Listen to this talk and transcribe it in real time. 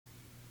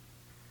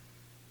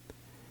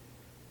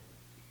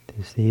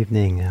This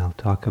evening I'll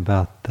talk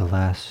about the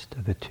last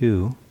of the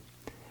two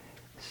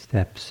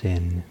steps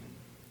in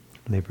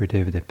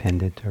Liberative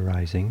Dependent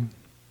Arising.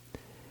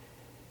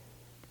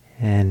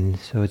 And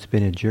so it's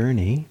been a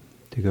journey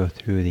to go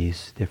through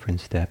these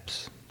different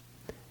steps.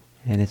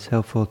 And it's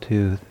helpful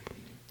to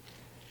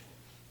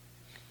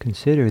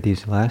consider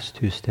these last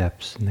two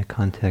steps in the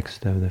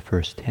context of the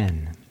first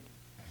 10.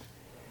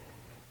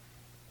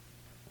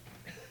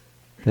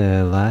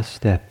 The last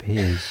step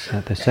is,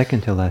 the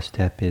second to last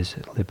step is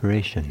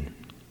liberation.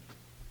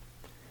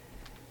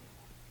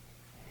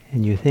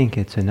 And you think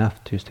it's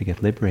enough just to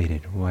get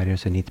liberated. Why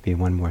does there need to be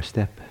one more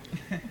step?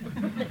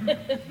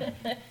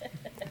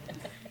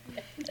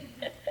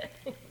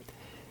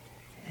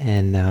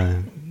 And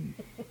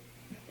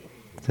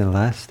the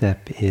last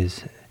step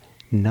is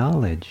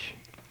knowledge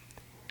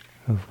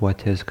of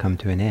what has come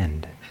to an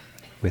end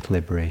with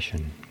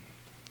liberation.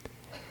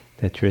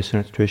 The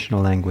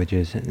traditional language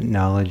is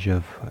knowledge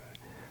of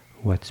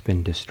what's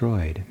been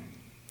destroyed.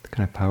 It's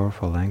kind of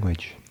powerful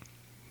language.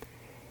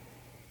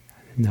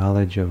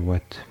 Knowledge of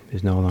what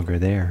is no longer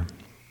there.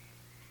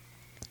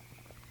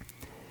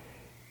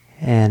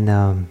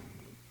 And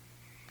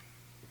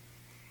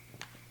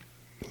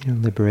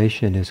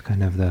liberation is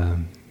kind of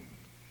the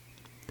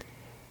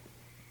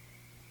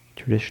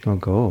traditional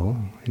goal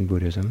in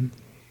Buddhism,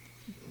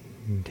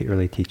 the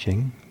early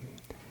teaching.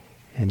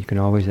 And you can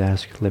always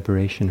ask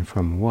liberation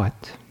from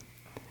what,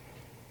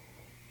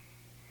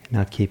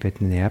 not keep it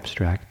in the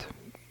abstract.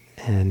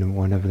 And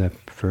one of the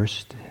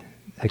first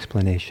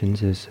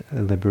explanations is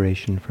a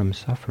liberation from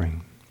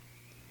suffering,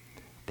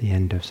 the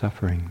end of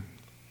suffering.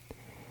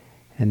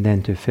 And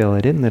then to fill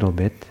it in a little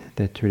bit,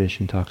 the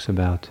tradition talks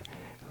about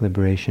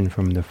liberation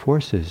from the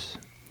forces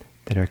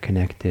that are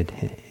connected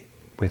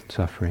with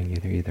suffering.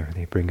 Either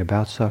they bring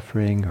about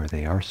suffering or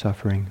they are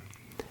suffering.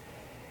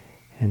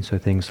 And so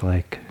things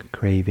like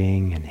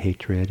craving and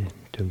hatred,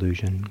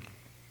 delusion,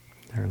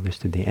 are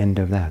listed the end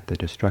of that, the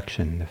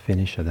destruction, the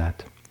finish of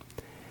that.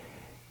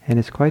 And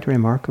it's quite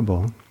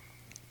remarkable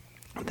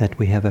that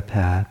we have a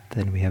path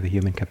and we have a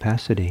human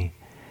capacity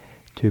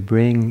to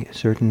bring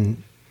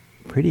certain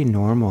pretty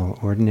normal,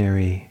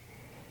 ordinary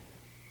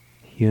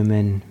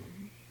human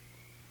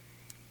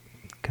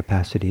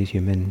capacities,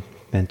 human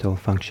mental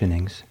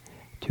functionings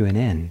to an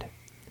end.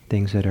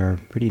 Things that are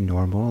pretty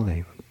normal,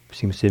 they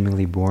seem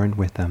seemingly born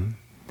with them.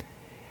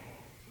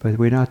 But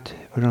we're not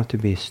to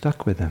be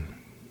stuck with them.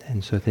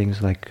 And so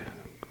things like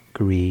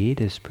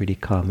greed is pretty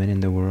common in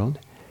the world,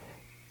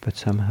 but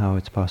somehow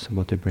it's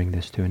possible to bring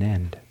this to an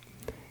end.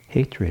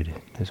 Hatred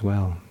as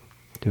well,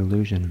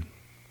 delusion.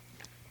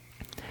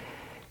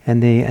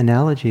 And the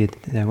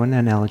one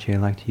analogy I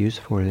like to use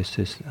for this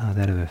is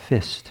that of a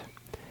fist.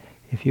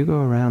 If you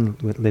go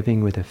around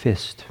living with a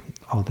fist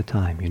all the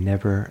time, you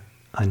never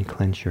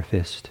unclench your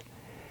fist.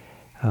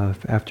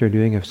 After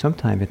doing it some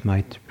time, it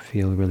might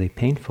feel really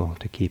painful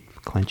to keep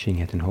clenching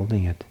it and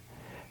holding it.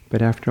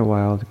 But after a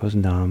while, it goes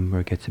numb or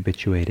it gets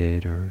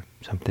habituated or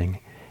something,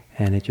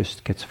 and it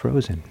just gets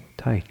frozen,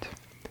 tight.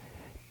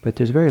 But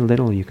there's very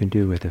little you can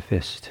do with a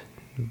fist.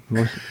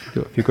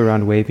 If you go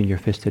around waving your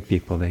fist at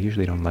people, they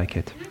usually don't like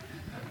it.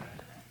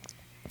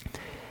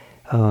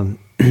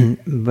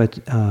 But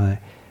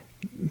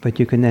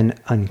you can then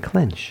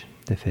unclench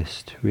the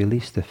fist,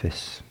 release the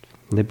fist,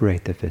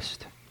 liberate the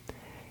fist.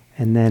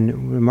 And then a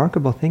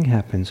remarkable thing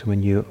happens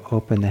when you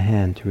open the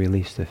hand to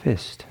release the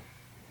fist.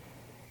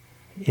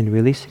 In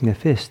releasing the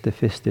fist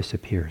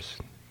disappears.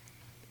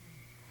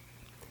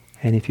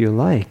 And if you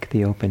like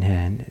the open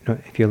hand,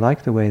 if you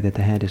like the way that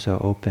the hand is so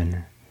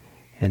open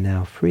and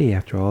now free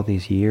after all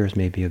these years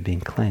maybe of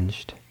being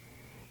clenched,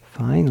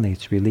 finally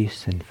it's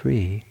released and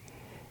free,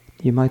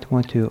 you might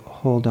want to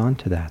hold on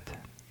to that.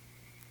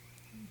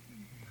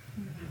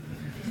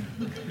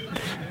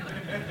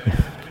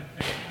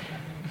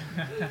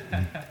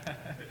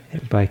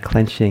 By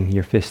clenching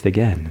your fist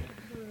again,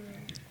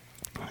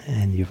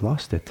 and you've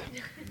lost it.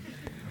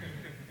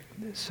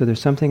 So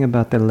there's something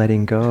about the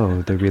letting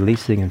go, the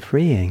releasing and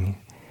freeing,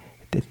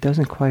 it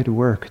doesn't quite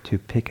work to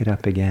pick it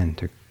up again,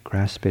 to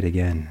grasp it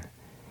again.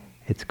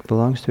 It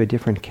belongs to a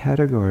different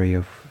category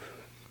of,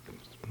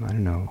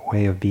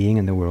 way of being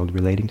in the world,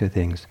 relating to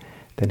things,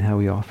 than how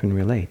we often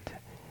relate.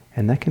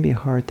 And that can be a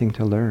hard thing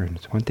to learn.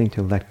 It's one thing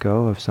to let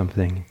go of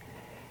something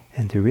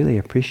and to really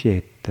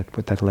appreciate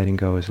what that letting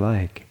go is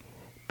like,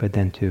 but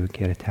then to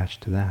get attached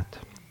to that.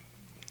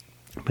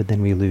 But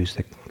then we lose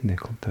the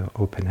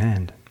open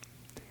hand.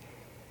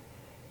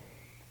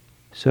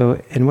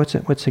 So, and what's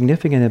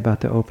significant about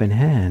the open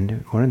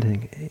hand, one of the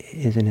things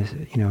is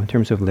in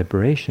terms of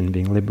liberation,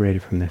 being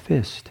liberated from the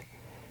fist,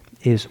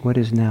 is what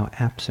is now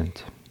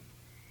absent.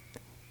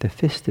 The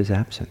fist is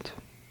absent.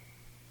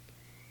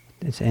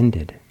 It's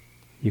ended.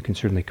 You can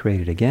certainly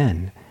create it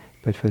again,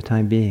 but for the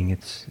time being,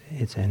 it's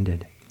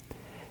ended.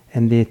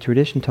 And the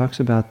tradition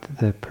talks about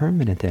the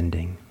permanent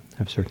ending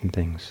of certain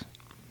things,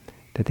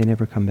 that they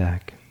never come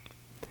back.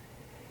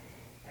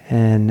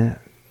 And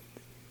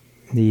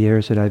the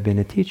years that I've been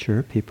a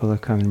teacher, people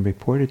have come and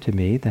reported to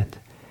me that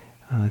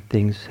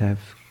things have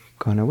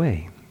gone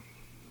away.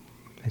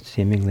 It's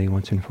seemingly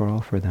once and for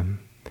all for them.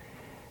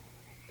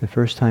 The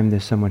first time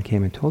someone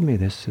came and told me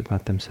this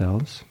about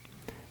themselves,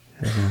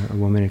 a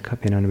woman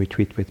had been on a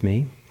retreat with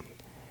me.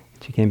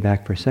 She came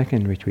back for a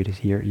second retreat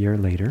a year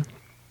later,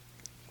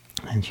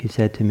 and she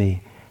said to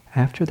me,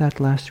 after that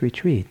last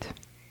retreat,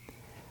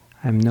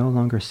 I'm no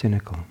longer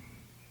cynical.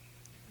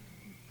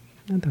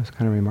 And that was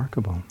kind of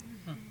remarkable.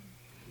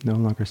 No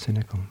longer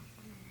cynical.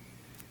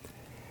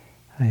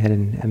 I had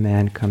a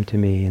man come to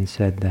me and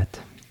said that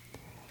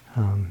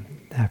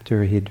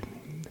after he'd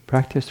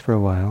practiced for a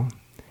while,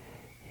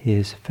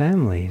 his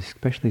family,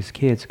 especially his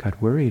kids, got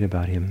worried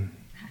about him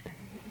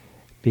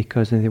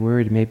because they were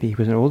worried maybe he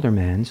was an older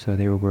man, so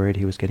they were worried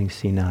he was getting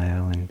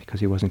senile and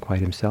because he wasn't quite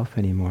himself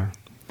anymore,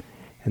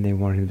 and they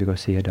wanted him to go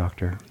see a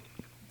doctor.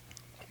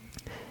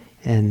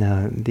 And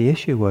the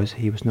issue was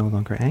he was no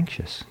longer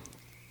anxious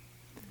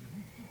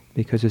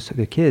because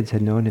the kids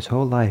had known his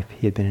whole life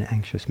he had been an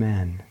anxious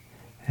man,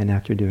 and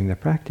after doing the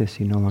practice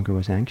he no longer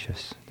was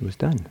anxious. It was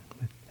done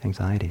with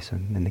anxiety, so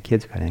then the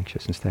kids got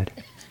anxious instead.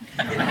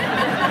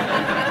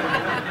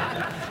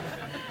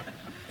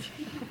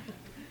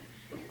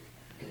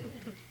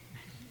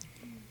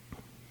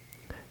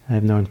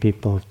 I've known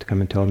people to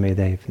come and told me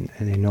they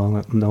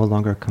no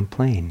longer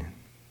complain.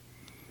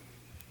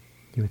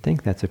 You would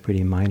think that's a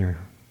pretty minor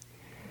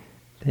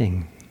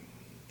thing.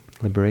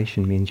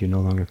 Liberation means you no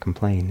longer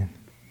complain.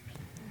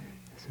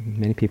 So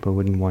many people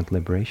wouldn't want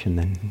liberation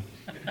then.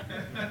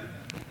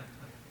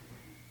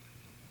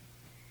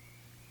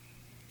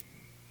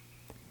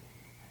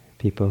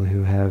 People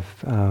who have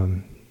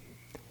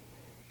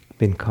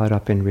been caught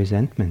up in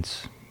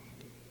resentments.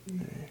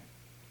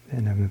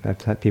 And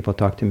I've had people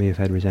talk to me who've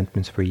had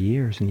resentments for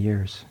years and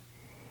years.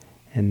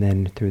 And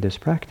then through this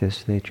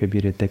practice, they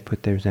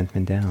put their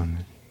resentment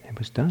down. It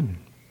was done,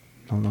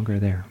 no longer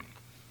there.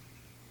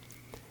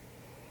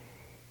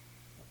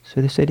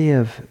 So this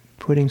idea of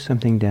putting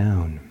something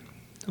down,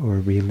 or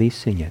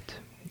releasing it,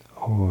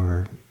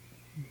 or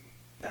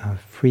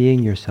freeing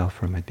yourself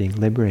from it, being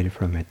liberated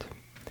from it,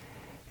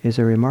 is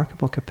a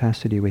remarkable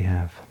capacity we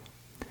have.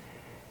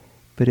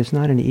 But it's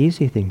not an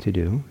easy thing to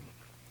do.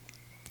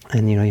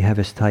 And you have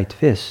this tight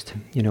fist.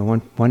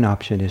 One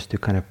option is to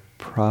kind of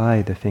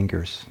pry the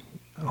fingers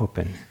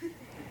open.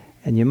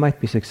 And you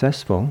might be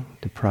successful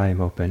to pry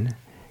them open.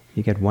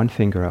 You get one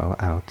finger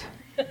out.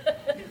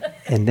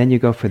 And then you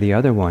go for the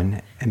other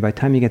one. And by the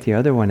time you get the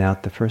other one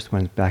out, the first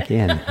one's back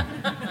in.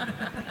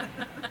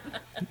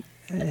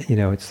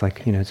 It's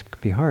like, it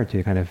could be hard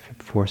to kind of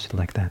force it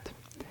like that.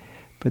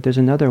 But there's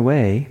another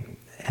way,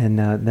 and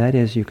that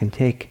is you can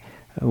take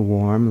a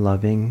warm,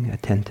 loving,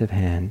 attentive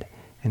hand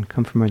and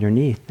come from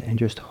underneath and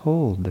just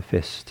hold the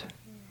fist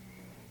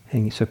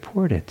and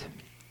support it,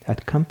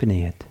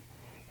 accompany it.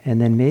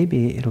 And then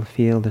maybe it'll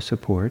feel the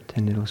support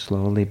and it'll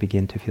slowly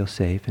begin to feel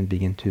safe and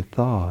begin to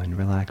thaw and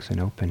relax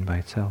and open by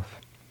itself.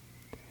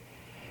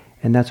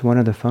 And that's one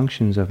of the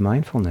functions of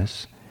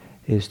mindfulness,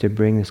 is to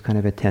bring this kind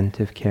of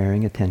attentive,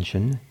 caring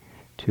attention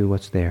to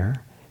what's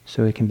there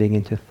so it can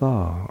begin to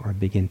thaw or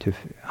begin to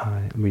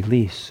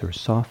release or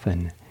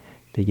soften,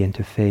 begin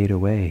to fade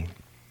away.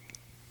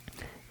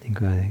 I think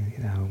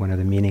one of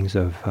the meanings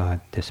of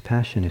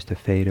dispassion is to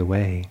fade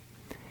away.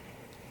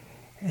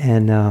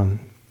 And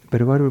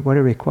but what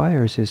it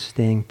requires is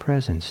staying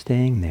present,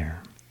 staying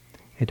there.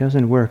 It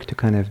doesn't work to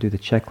kind of do the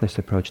checklist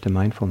approach to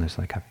mindfulness,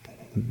 like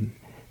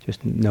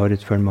just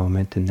notice for a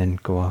moment and then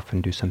go off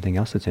and do something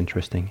else that's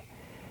interesting.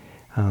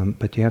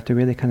 But you have to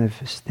really kind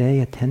of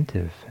stay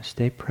attentive,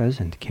 stay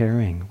present,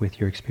 caring with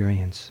your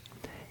experience.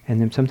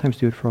 And then sometimes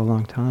do it for a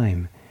long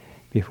time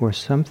before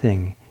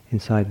something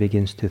inside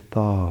begins to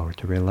thaw or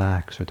to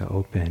relax or to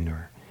open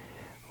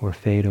or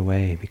fade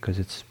away because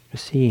it's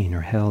seen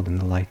or held in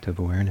the light of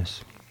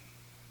awareness.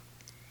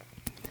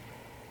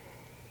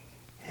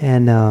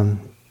 And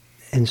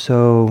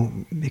so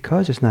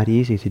because it's not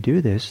easy to do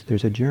this,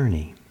 there's a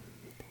journey.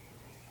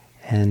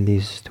 And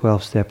these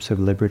 12 steps of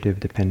liberative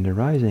dependent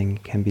arising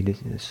can be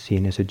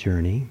seen as a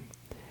journey.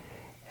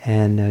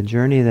 And a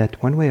journey,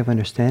 that one way of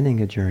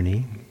understanding a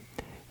journey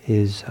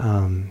is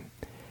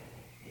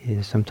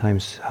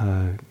sometimes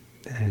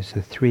as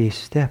the 3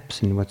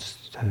 steps in what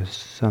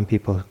some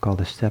people call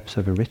the steps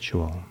of a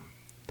ritual,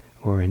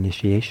 or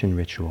initiation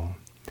ritual,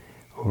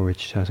 or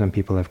which some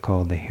people have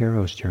called the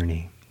hero's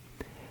journey.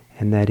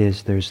 And that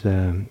is, there's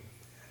the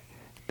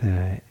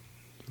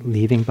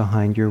leaving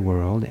behind your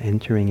world,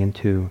 entering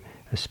into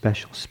a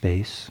special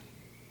space,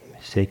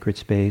 a sacred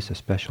space, a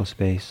special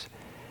space,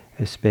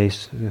 a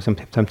space,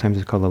 sometimes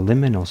it's called a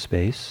liminal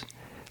space.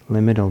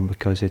 Liminal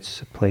because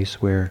it's a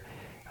place where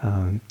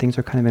things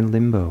are kind of in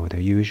limbo.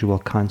 The usual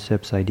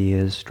concepts,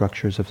 ideas,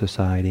 structures of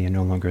society are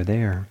no longer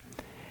there.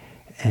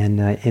 And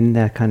in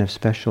that kind of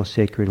special,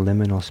 sacred,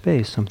 liminal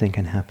space, something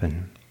can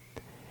happen.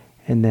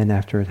 And then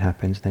after it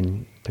happens,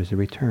 then there's a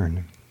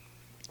return.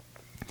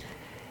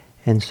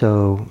 And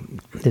so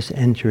this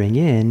entering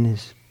in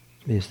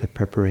is the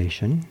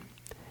preparation.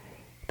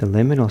 The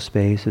liminal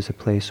space is a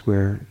place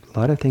where a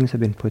lot of things have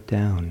been put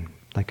down.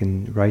 Like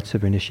in rites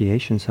of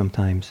initiation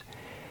sometimes,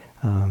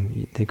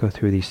 They go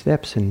through these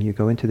steps, and you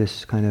go into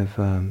this kind of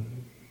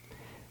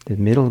the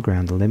middle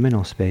ground, the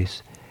liminal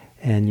space,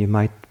 and you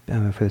might,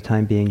 for the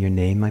time being, your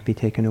name might be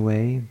taken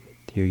away,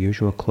 your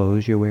usual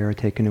clothes you wear are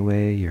taken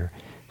away, your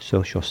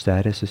social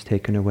status is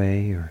taken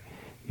away, or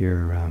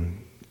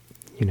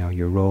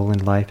your role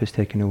in life is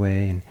taken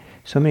away, and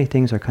so many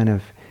things are kind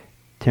of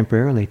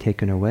temporarily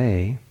taken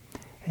away,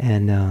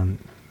 and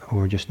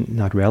or just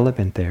not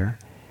relevant there.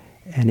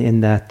 And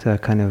in that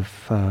kind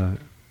of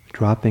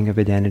dropping of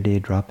identity,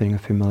 dropping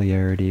of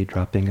familiarity,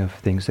 dropping of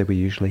things that we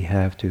usually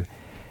have to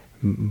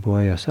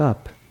buoy us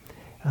up,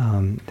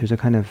 there's a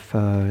kind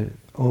of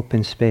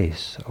open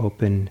space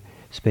in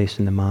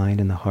the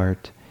mind and the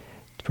heart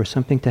for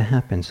something to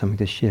happen, something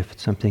to shift,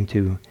 something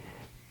to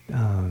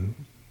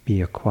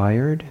be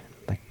acquired,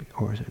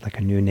 like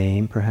a new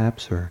name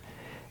perhaps, or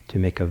to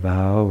make a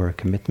vow or a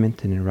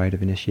commitment in a rite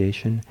of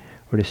initiation,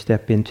 or to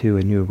step into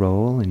a new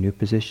role, a new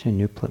position, a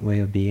new way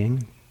of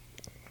being,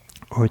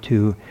 or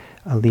to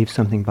leave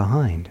something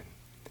behind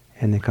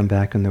and then come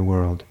back in the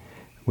world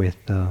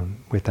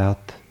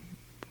without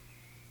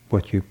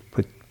what you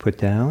put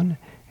down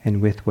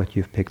and with what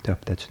you've picked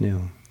up that's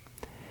new.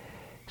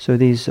 So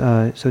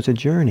so it's a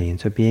journey, and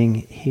so being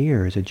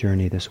here is a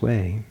journey this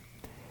way,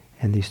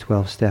 and these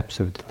 12 steps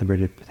of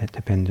deliberative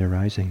dependent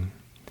arising.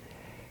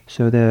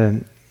 So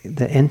the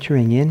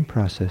entering in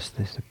process,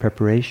 the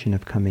preparation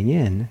of coming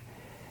in,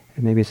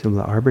 and maybe it's a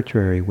little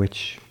arbitrary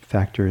which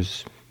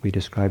factors we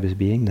describe as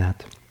being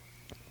that,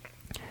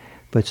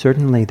 but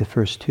certainly the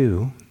first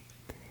two,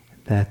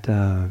 that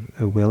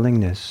a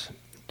willingness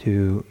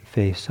to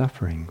face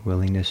suffering,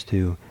 willingness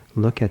to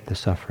look at the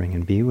suffering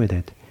and be with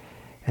it,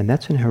 and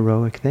that's an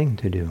heroic thing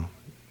to do,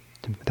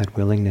 that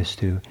willingness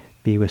to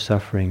be with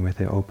suffering with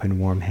the open,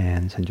 warm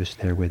hands and just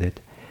there with it,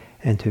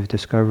 and to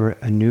discover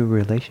a new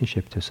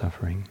relationship to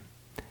suffering,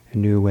 a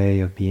new way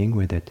of being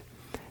with it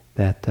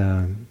that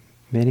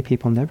many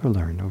people never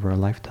learn over a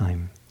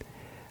lifetime,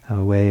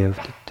 a way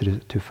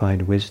to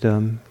find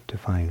wisdom, to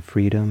find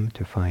freedom,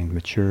 to find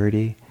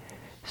maturity,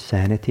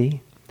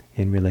 sanity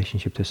in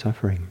relationship to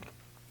suffering.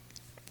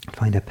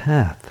 Find a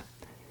path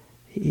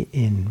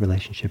in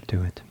relationship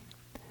to it.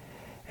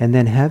 And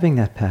then having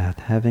that path,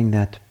 having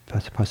that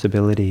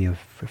possibility of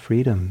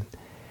freedom,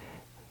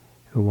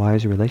 a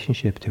wise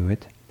relationship to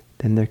it,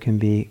 then there can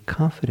be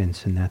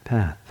confidence in that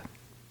path,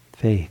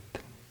 faith,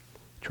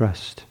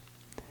 trust.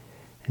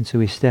 And so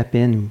we step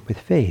in with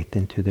faith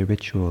into the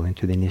ritual,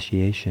 into the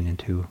initiation,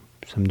 into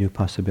some new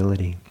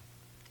possibility.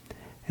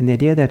 And the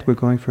idea that we're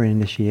going for an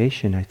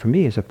initiation, for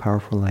me, is a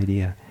powerful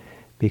idea,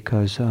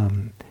 because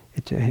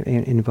it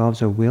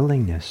involves a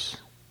willingness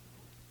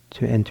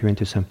to enter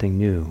into something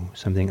new,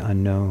 something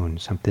unknown,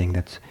 something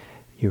that's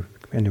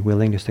and a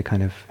willingness to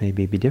kind of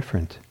maybe be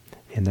different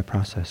in the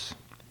process.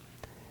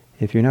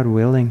 If you're not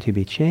willing to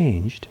be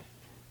changed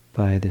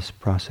by this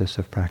process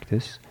of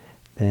practice,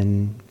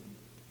 then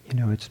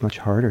it's much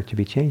harder to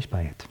be changed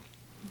by it.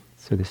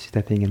 So this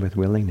stepping in with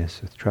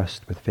willingness, with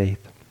trust, with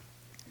faith.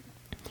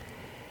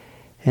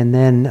 And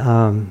then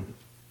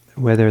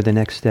whether the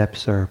next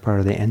steps are part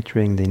of the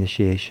entering the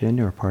initiation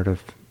or part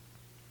of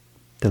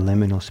the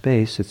liminal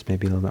space, it's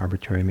maybe a little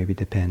arbitrary, maybe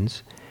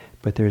depends,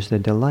 but there's the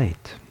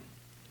delight,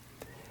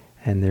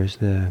 and there's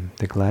the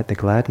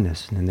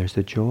gladness, and then there's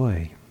the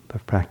joy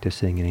of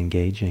practicing and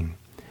engaging.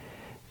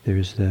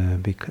 There's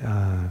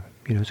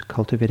it's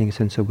cultivating a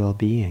sense of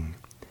well-being.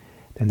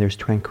 Then there's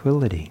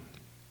tranquility.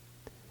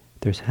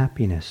 There's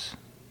happiness.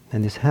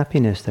 And this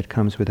happiness that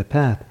comes with the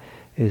path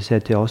is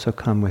said to also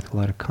come with a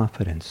lot of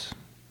confidence.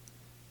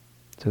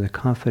 So the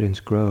confidence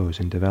grows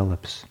and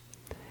develops.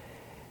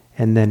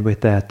 And then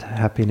with that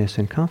happiness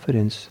and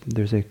confidence,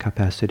 there's a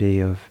capacity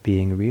of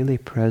being really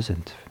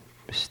present,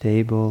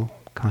 stable,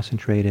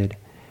 concentrated,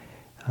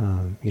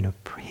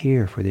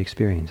 here for the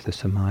experience, the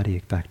samadhi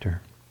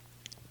factor.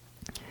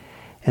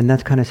 And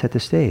that's kind of set the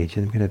stage,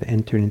 and kind of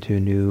entered into a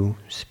new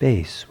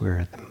space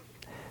where the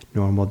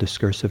normal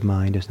discursive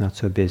mind is not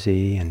so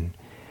busy, and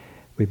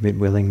we've been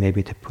willing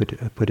maybe to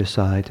put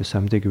aside to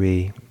some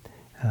degree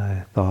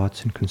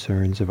thoughts and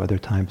concerns of other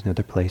times and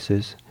other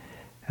places.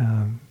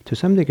 To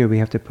some degree, we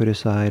have to put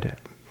aside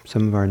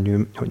some of our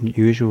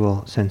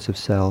usual sense of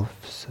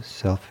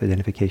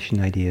self-identification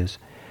ideas,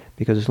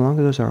 because as long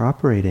as those are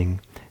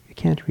operating, you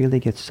can't really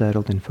get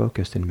settled and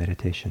focused in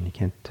meditation.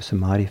 The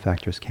samadhi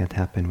factors can't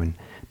happen when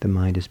the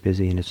mind is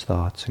busy in its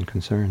thoughts and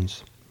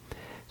concerns.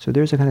 So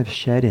there's a kind of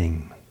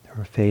shedding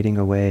or fading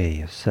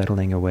away, a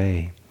settling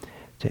away,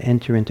 to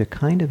enter into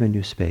kind of a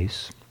new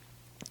space,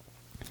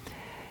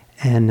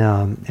 and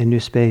a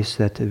new space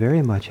that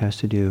very much has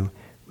to do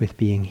with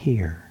being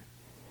here.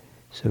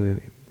 So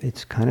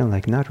it's kind of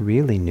like not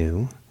really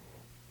new.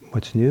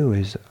 What's new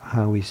is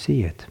how we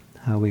see it,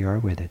 how we are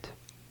with it.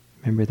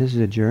 Remember, this is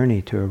a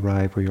journey to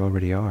arrive where you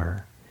already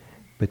are,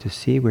 but to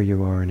see where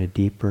you are in a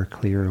deeper,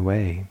 clearer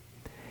way.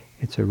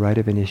 It's a rite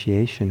of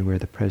initiation where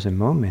the present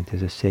moment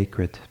is a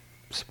sacred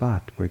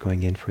spot. We're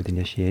going in for the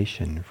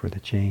initiation, for the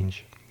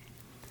change.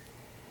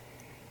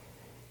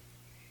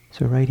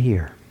 So right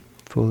here,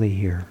 fully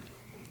here,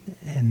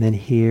 And then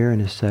here,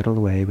 in a settled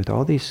way, with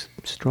all these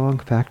strong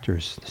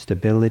factors, the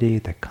stability,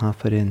 the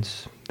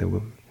confidence,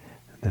 the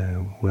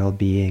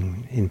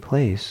well-being in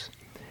place,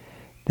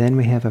 then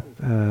we have a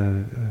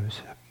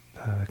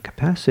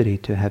capacity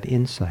to have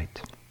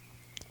insight.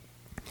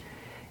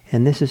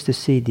 And this is to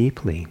see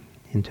deeply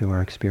into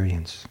our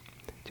experience,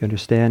 to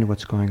understand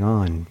what's going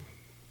on,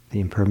 the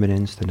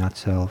impermanence, the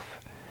not-self,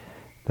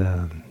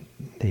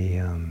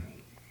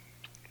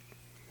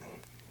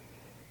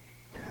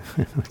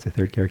 what's the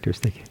third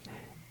characteristic?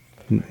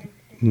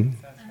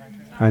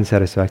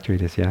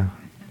 Unsatisfactoriness, yeah.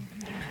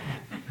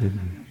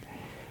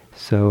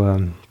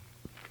 So,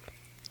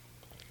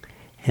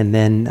 and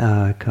then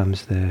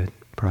comes the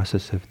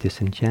process of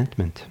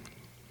disenchantment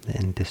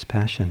and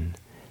dispassion,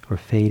 or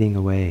fading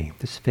away.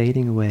 This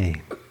fading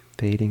away,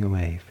 fading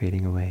away,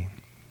 fading away.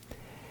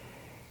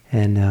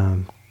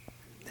 And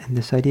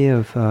this idea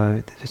of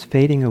this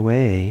fading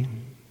away,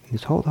 the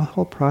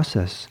whole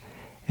process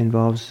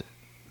involves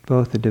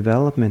both the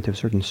development of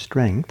certain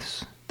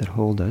strengths that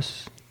hold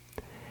us,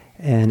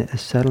 and a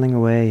settling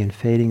away and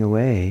fading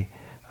away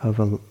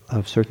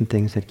of certain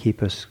things that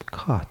keep us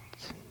caught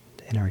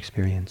in our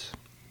experience.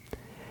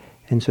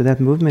 And so that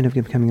movement of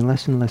becoming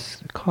less and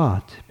less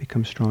caught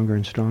becomes stronger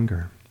and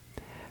stronger,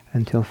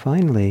 until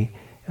finally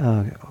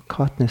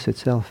caughtness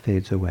itself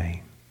fades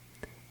away,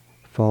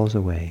 falls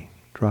away,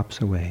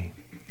 drops away,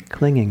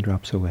 clinging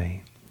drops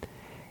away.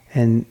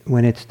 And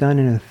when it's done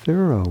in a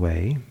thorough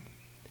way,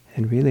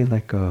 and really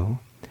let go,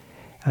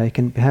 it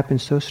can happen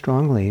so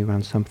strongly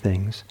around some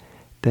things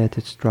that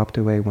it's dropped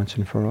away once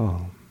and for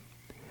all.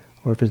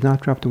 Or if it's not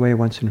dropped away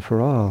once and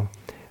for all,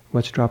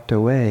 what's dropped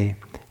away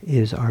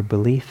is our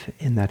belief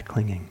in that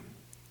clinging.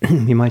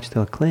 We might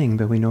still cling,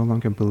 but we no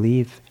longer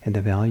believe in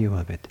the value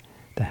of it.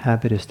 The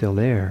habit is still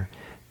there,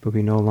 but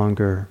we no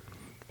longer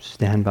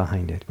stand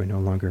behind it. We're no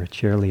longer a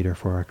cheerleader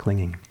for our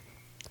clinging.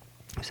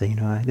 We say,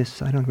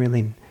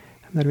 I'm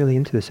not really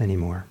into this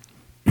anymore.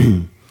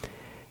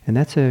 And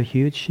that's a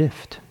huge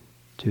shift,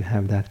 to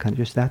have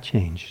just that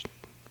change.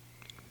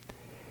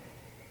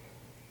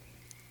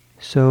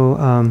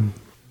 So,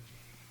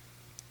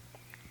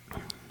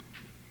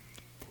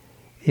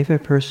 if a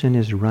person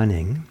is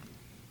running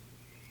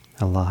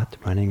a lot,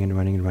 running and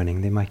running and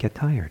running, they might get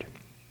tired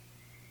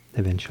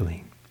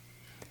eventually.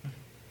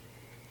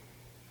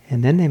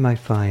 And then they might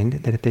find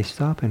that if they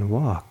stop and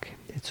walk,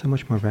 it's so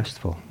much more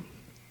restful.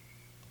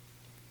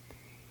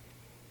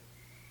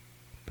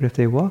 But if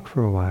they walk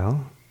for a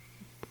while,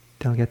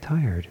 they'll get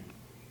tired.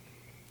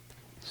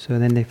 So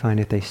then they find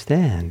if they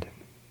stand,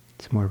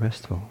 it's more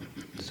restful.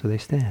 So they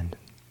stand.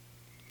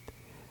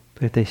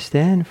 But if they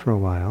stand for a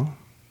while,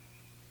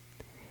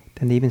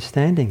 then even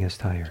standing is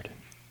tired.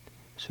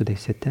 So they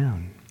sit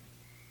down.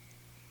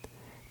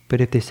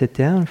 But if they sit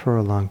down for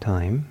a long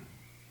time,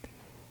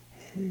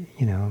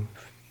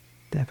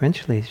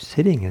 eventually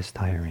sitting is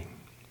tiring.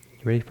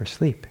 You're ready for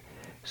sleep.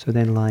 So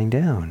then lying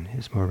down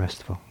is more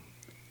restful.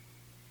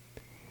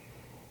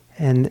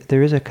 And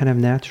there is a kind of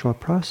natural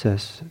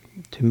process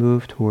to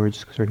move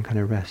towards a certain kind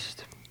of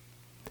rest.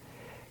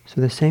 So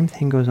the same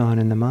thing goes on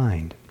in the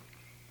mind.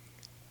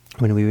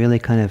 When we really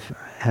kind of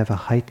have a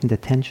heightened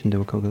attention to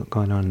what's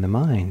going on in the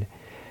mind,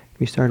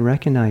 we start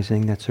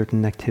recognizing that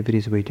certain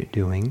activities we're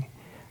doing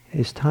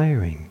is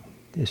tiring,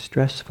 is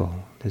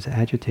stressful, is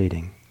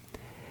agitating.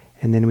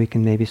 And then we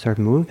can maybe start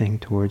moving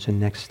towards the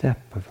next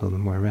step of a little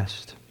more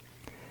rest.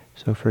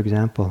 So for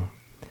example,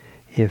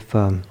 if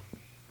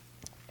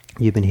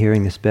you've been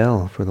hearing this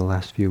bell for the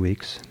last few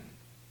weeks,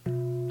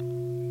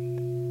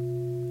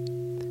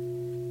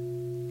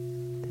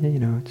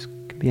 it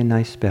could be a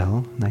nice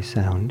bell, nice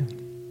sound.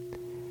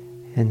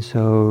 And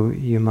so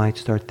you might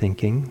start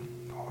thinking,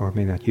 or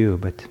maybe not you,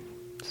 but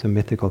some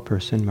mythical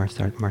person might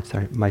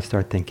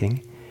start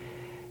thinking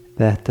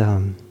that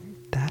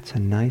that's a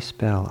nice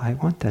bell. I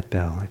want that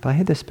bell. If I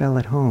had this bell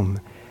at home,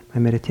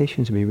 my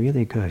meditations would be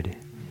really good.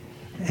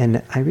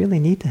 And I really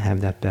need to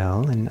have that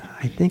bell, and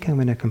I think I'm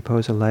going to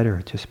compose a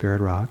letter to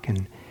Spirit Rock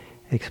and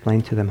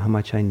explain to them how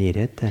much I need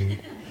it, and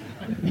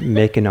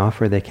make an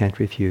offer they can't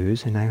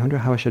refuse. And I wonder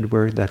how I should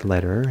word that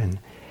letter. And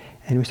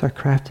we start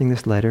crafting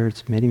this letter.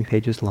 It's many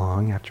pages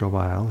long after a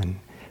while, and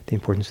the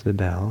importance of the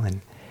bell. And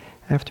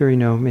after,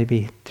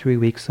 maybe 3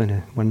 weeks on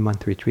a 1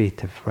 month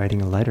retreat of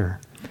writing a letter,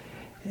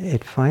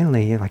 it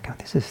finally, you're like, oh,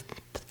 this is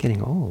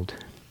getting old.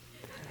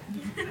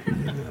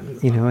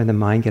 And the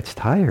mind gets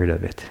tired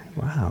of it.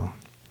 Wow.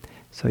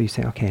 So you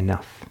say, okay,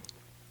 enough.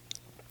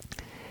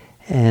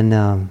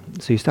 And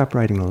so you stop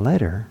writing the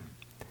letter,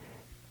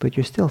 but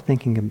you're still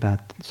thinking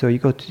about, so you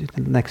go to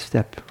the next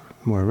step,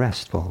 more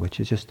restful, which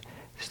is just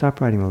stop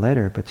writing the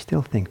letter, but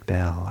still think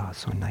bell. Oh,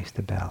 so nice,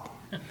 the bell.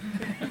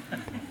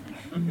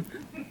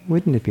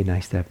 Wouldn't it be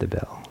nice to have the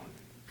bell?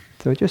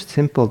 So just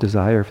simple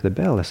desire for the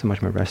bell is so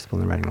much more restful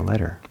than writing a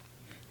letter.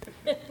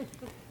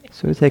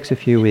 So it takes a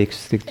few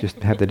weeks to just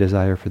have the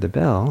desire for the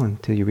bell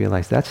until you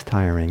realize that's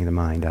tiring the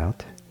mind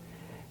out.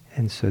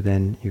 And so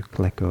then you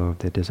let go of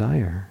the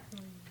desire.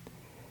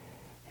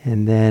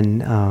 And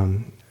then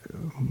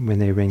when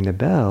they ring the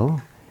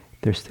bell,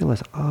 there still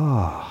is,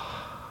 oh.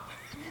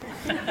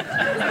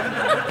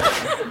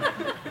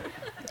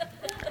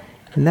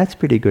 And that's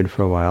pretty good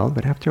for a while,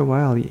 but after a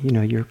while,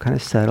 you're kind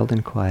of settled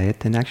and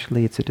quiet, and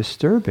actually it's a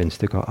disturbance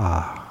to go,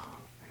 ah.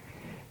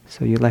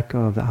 So you let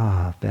go of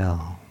the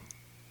bell.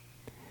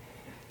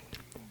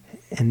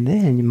 And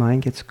then your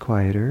mind gets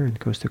quieter and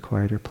goes to a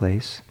quieter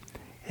place.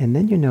 And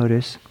then you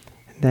notice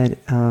that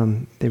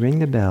they ring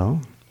the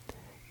bell,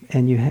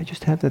 and you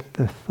just have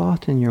the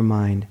thought in your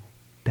mind,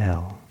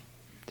 bell.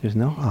 There's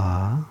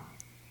no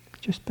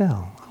just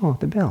bell. Oh,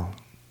 the bell.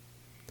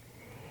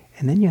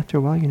 And then after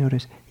a while you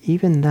notice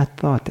even that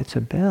thought that's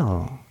a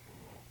bell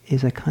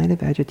is a kind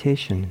of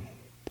agitation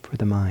for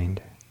the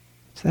mind.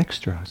 It's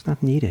extra. It's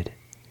not needed.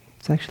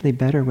 It's actually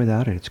better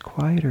without it. It's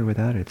quieter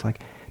without it. It's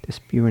like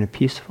you're in a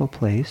peaceful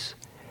place,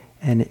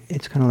 and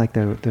it's kind of like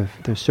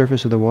the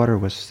surface of the water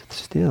was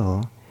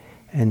still,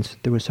 and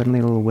there was suddenly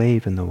a little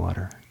wave in the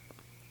water,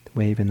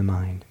 wave in the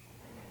mind.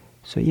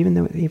 So even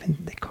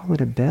they call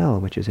it a bell,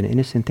 which is an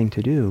innocent thing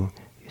to do,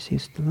 you see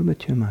it's a little bit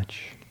too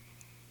much.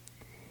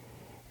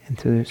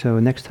 And so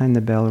next time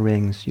the bell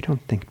rings, you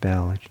don't think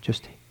bell, it's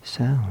just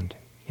sound,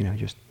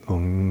 just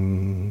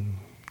boom.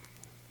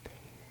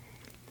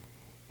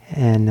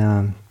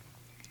 And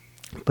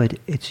but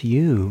it's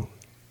you.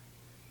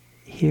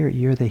 Here,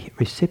 you're the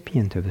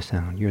recipient of the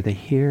sound. You're the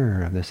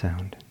hearer of the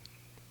sound.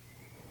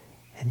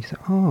 And you say,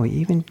 oh,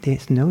 even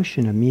this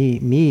notion of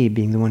me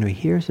being the one who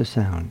hears the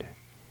sound,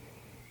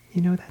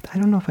 that I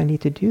don't know if I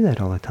need to do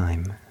that all the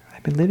time.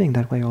 I've been living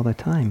that way all the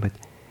time, but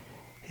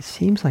it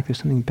seems like there's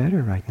something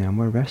better right now,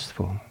 more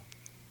restful.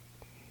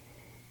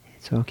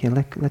 So okay,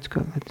 let's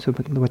go.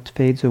 But what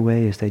fades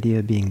away is the idea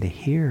of being the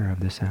hearer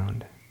of the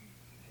sound.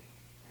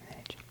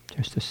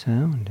 Just a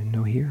sound and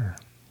no hearer.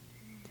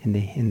 In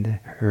the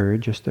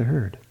herd, just a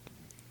herd.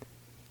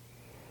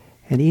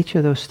 And each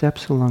of those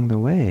steps along the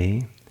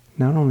way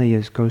not only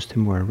goes to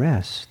more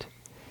rest,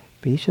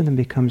 but each of them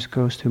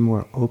goes to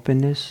more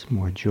openness,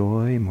 more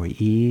joy, more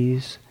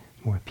ease,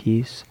 more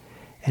peace,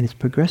 and it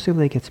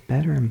progressively gets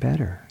better and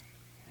better,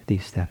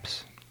 these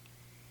steps.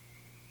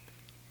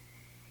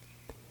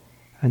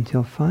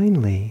 Until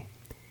finally,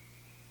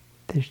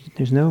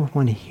 there's no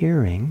one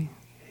hearing,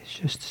 it's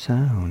just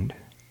sound.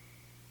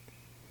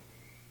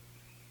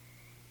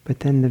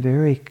 But then the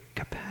very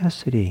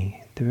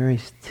capacity, the very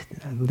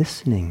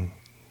listening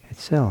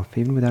itself,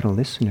 even without a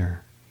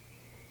listener,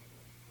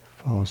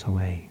 falls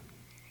away.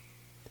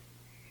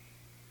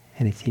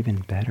 And it's even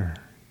better.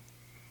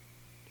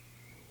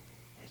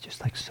 It's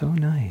just like so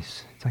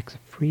nice. It's like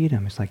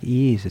freedom, it's like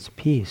ease, it's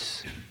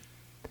peace.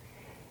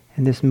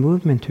 And this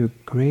movement to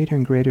greater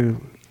and greater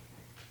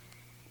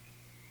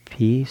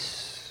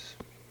peace,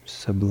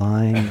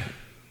 sublime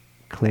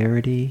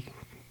clarity,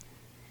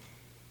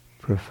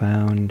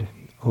 profound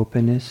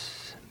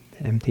openness,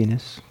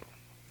 emptiness,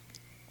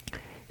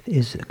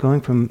 is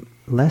going from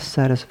less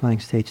satisfying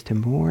states to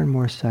more and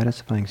more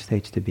satisfying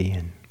states to be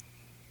in.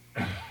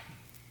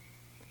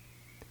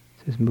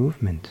 This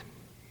movement.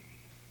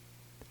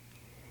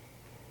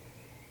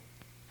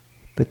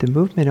 But the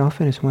movement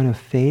often is one of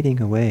fading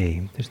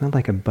away. There's not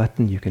like a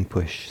button you can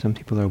push. Some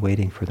people are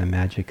waiting for the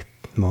magic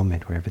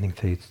moment where everything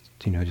fades,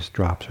 just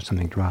drops or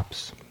something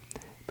drops.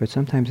 But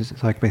sometimes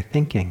it's like by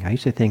thinking. I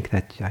used to think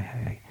that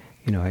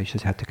I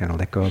just have to kind of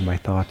let go of my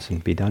thoughts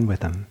and be done with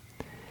them.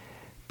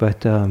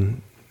 But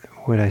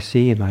what I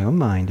see in my own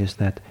mind is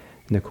that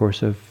in the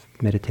course of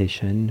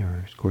meditation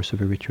or course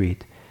of a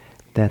retreat,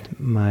 that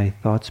my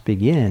thoughts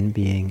begin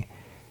being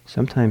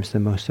sometimes the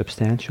most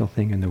substantial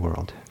thing in the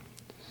world.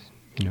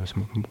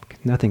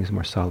 Nothing is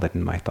more solid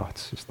than my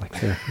thoughts. It's like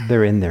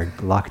they're in there,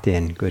 locked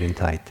in, good and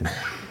tight,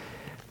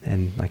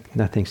 and like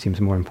nothing seems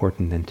more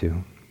important than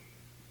to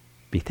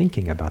be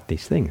thinking about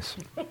these things.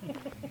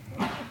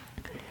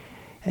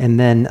 And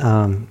then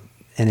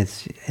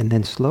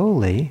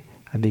slowly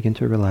I begin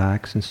to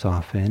relax and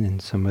soften,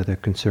 and some of the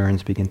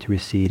concerns begin to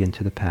recede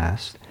into the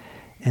past,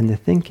 and the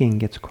thinking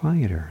gets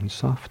quieter and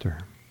softer.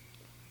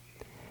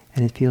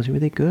 And it feels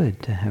really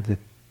good to have it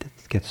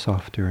get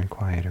softer and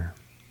quieter.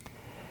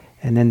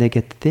 And then they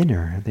get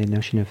thinner. The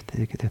notion of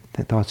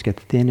the thoughts get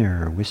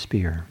thinner or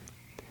wispier.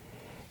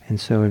 And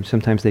so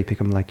sometimes they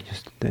become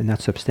they're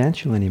not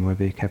substantial anymore,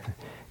 they're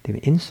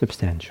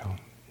insubstantial.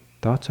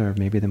 Thoughts are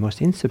maybe the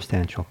most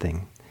insubstantial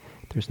thing.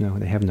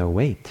 They have no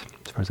weight,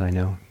 as far as I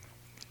know.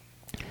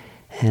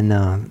 And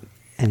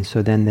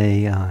so then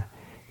they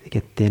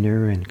get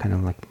thinner and kind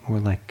of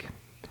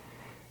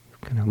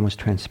almost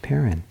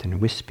transparent and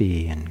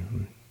wispy,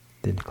 and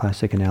the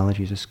classic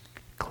analogy is just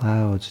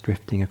clouds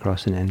drifting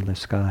across an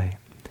endless sky.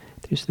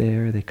 They're just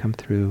there, they come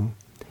through.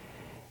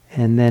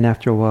 And then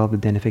after a while the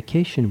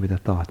identification with the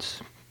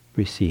thoughts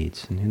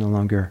recedes, and you're no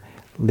longer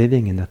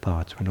living in the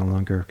thoughts, we're no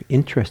longer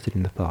interested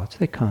in the thoughts.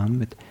 They come,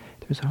 but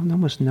there's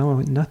almost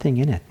nothing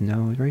in it,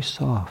 very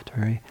soft,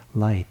 very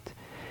light.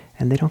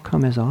 And they don't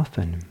come as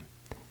often.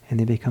 And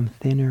they become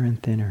thinner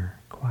and thinner,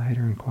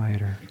 quieter and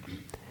quieter.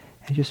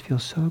 And it just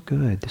feels so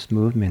good, this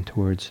movement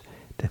towards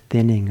the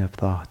thinning of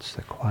thoughts,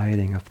 the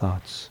quieting of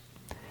thoughts.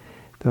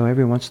 Though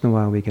every once in a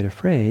while we get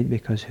afraid,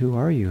 because who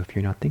are you if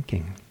you're not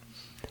thinking?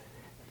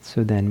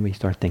 So then we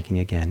start thinking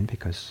again,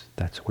 because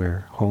that's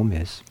where home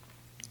is.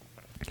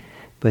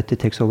 But it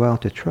takes a while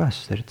to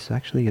trust that it's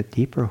actually a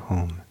deeper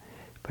home,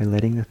 by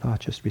letting the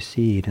thoughts just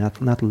recede,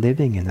 not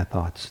living in the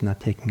thoughts, not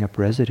taking up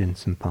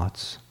residence in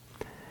thoughts,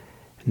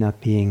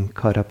 not being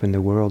caught up in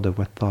the world of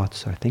what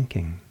thoughts are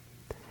thinking.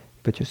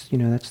 But just,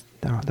 that's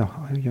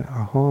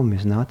our home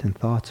is not in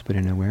thoughts, but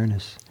in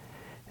awareness.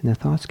 And the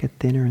thoughts get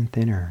thinner and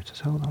thinner.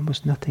 There's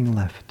almost nothing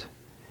left.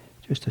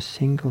 Just a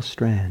single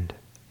strand.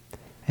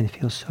 And it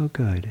feels so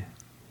good.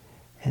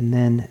 And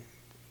then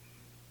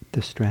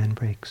the strand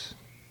breaks.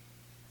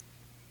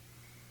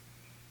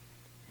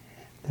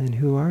 Then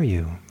who are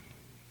you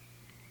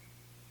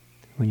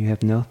when you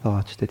have no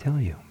thoughts to tell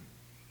you?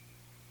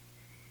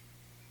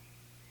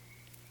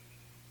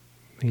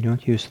 When you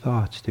don't use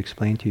thoughts to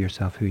explain to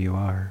yourself who you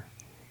are,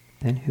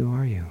 then who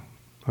are you?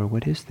 Or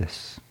what is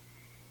this?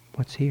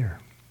 What's here?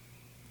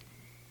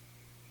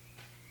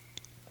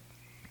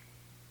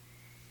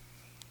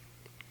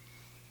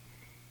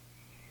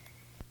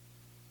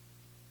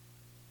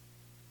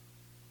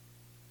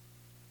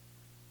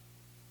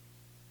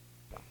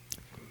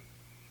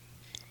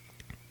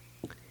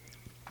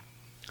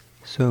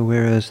 So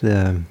whereas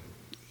the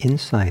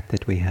insight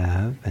that we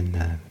have and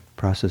the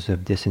process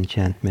of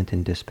disenchantment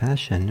and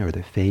dispassion, or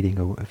the fading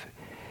of,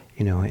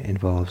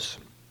 involves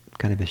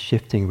kind of a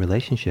shifting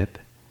relationship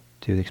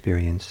to the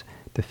experience,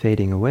 the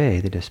fading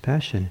away, the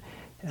dispassion,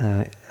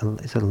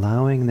 is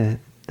allowing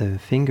the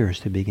fingers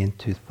to begin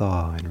to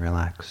thaw and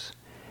relax.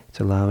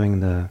 It's allowing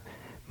the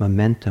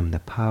momentum, the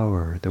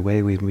power, the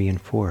way we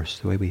reinforce,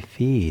 the way we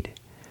feed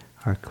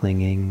our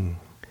clinging,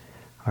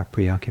 our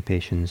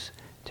preoccupations,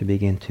 to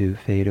begin to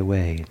fade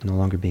away, no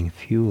longer being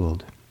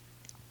fueled.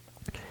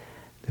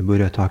 The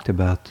Buddha talked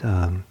about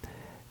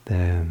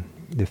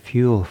the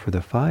fuel for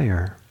the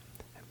fire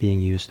being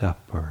used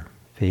up or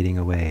fading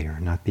away or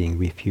not being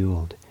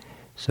refueled.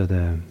 So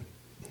the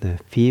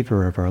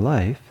fever of our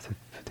life,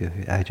 the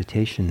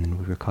agitation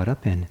we were caught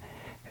up in,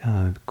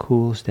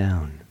 cools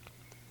down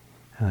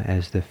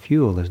as the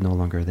fuel is no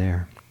longer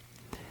there.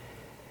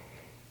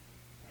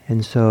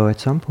 And so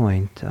at some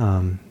point,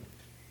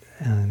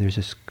 there's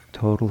this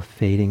total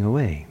fading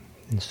away.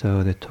 And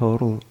so the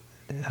total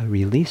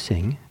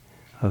releasing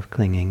of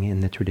clinging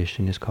in the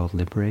tradition is called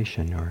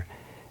liberation, or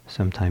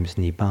sometimes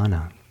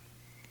nibbana.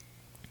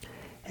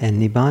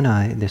 And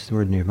nibbana, this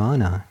word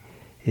nirvana,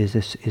 is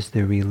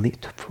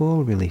the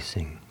full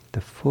releasing,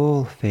 the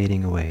full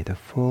fading away, the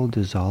full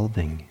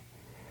dissolving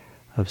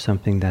of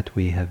something that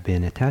we have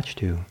been attached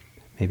to,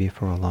 maybe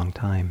for a long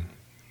time.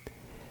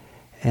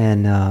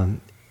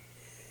 And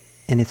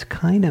it's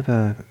kind of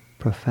a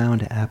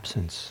profound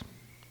absence.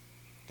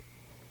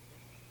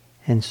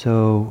 And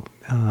so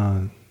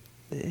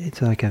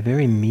it's like a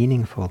very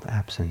meaningful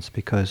absence,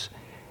 because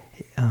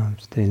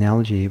the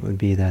analogy would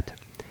be that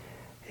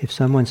if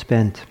someone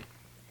spent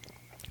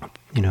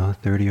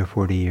 30 or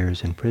 40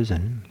 years in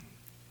prison,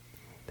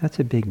 that's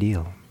a big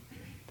deal,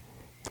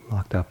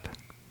 locked up.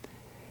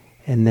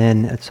 And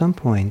then at some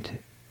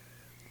point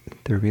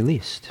they're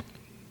released.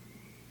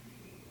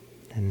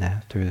 And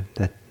after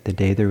that, the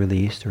day they're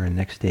released, or the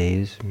next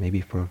days,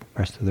 maybe for the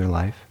rest of their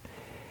life,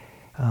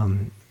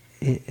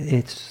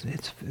 it's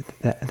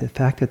the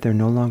fact that they're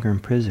no longer in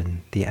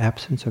prison, the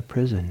absence of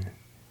prison,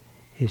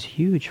 is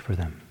huge for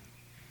them.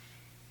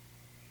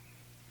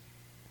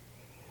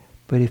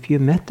 But if you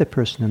met the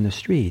person on the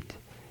street,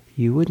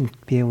 you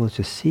wouldn't be able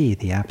to see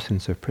the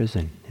absence of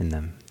prison in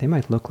them. They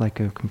might look like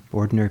an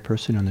ordinary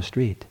person on the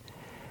street,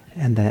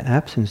 and the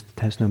absence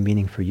has no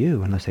meaning for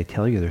you unless they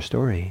tell you their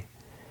story,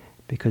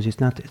 because it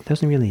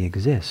doesn't really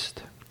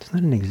exist. It's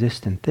not an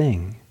existent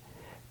thing.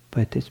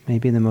 But it's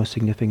maybe the most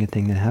significant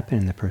thing that happened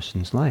in the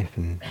person's life,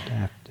 and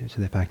to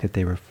the fact that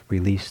they were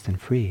released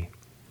and free.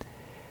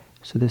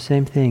 So the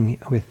same thing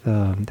with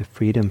the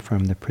freedom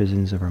from the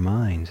prisons of our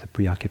minds, the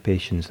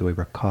preoccupations, the way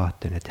we're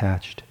caught and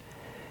attached,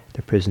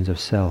 the prisons of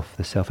self,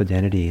 the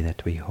self-identity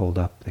that we hold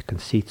up, the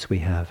conceits we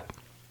have.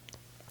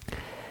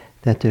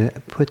 That to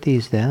put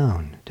these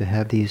down, to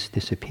have these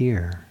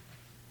disappear,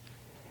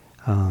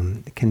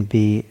 can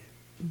be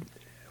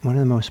one of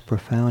the most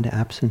profound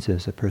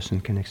absences a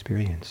person can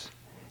experience.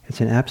 It's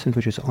an absence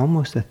which is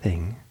almost a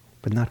thing,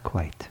 but not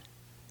quite.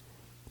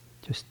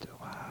 Just,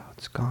 wow,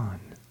 it's gone.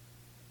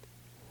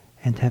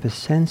 And to have a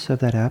sense of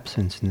that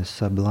absence and the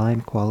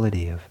sublime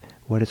quality of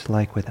what it's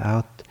like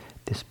without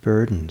these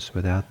burdens,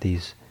 without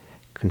these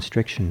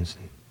constrictions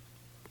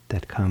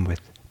that come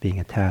with being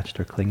attached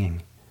or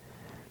clinging,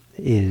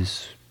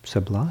 is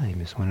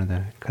sublime, is one of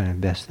the kind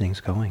of best things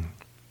going.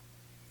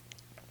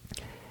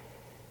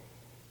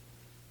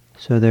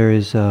 So there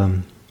is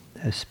a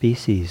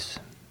species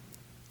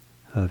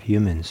of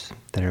humans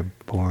that are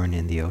born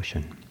in the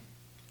ocean,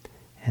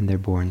 and they're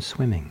born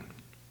swimming.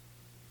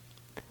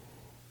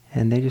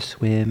 And they just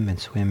swim and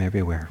swim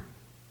everywhere.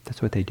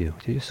 That's what they do.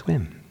 They just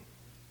swim.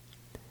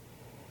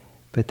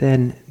 But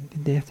then,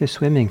 after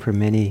swimming for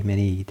many,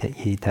 many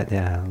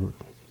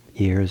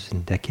years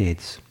and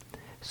decades,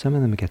 some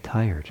of them get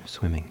tired of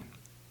swimming.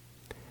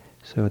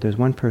 So there's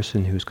one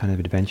person who's kind of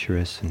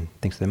adventurous and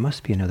thinks there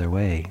must be another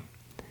way.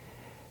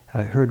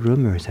 I heard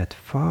rumors that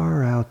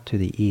far out to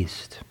the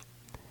east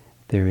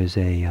there is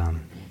a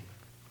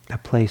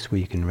place where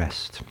you can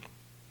rest,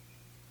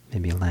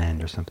 maybe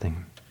land or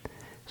something.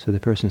 So the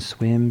person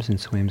swims and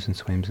swims and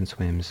swims and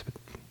swims, but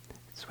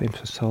swims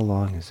for so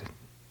long as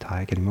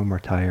tired, getting more and more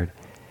tired,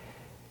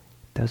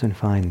 doesn't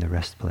find the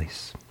rest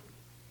place.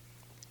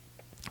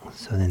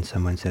 So then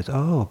someone says,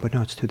 "Oh, but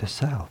no, it's to the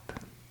south."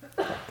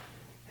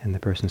 And the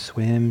person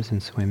swims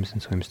and swims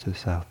and swims to the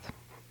south.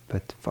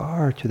 But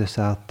far to the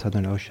south,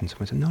 Southern Ocean,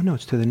 someone says, "No,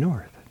 it's to the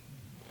north."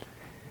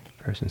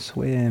 The person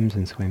swims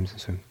and swims and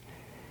swims.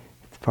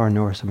 Far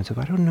north, someone says,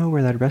 "I don't know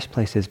where that rest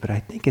place is, but I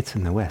think it's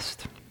in the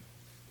west."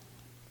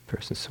 The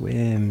person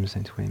swims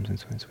and swims and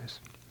swims,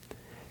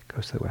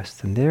 goes to the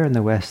west. And there in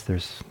the west,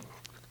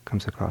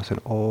 comes across an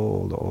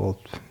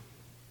old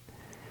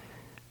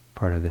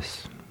part of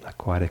this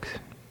aquatic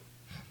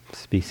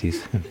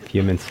species,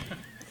 humans.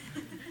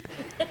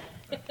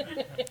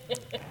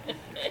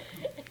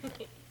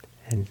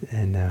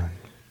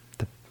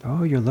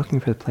 Oh, you're looking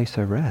for the place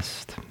of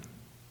rest.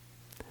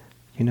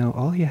 You know,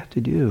 all you have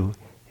to do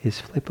is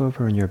flip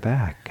over on your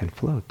back and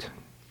float.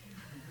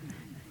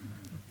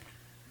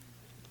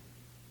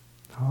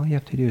 All you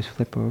have to do is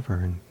flip over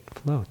and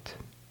float.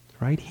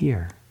 Right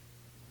here.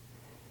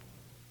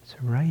 It's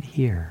right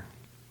here.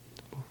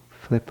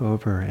 Flip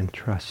over and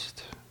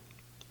trust.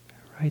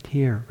 Right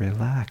here,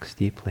 relax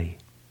deeply.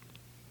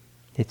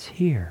 It's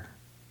here.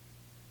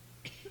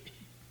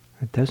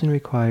 It doesn't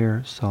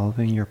require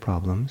solving your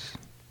problems.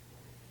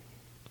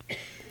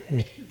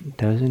 It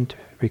doesn't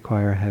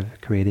require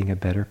creating a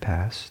better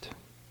past.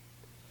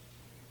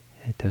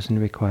 It doesn't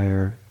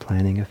require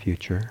planning a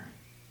future.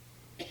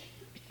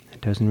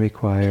 It doesn't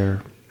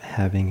require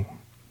having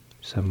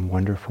some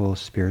wonderful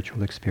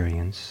spiritual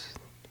experience.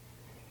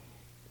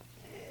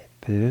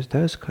 But it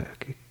does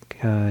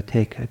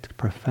take a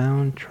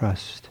profound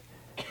trust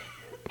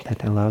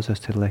that allows us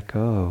to let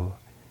go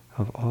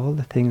of all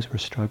the things we're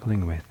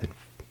struggling with and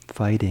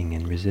fighting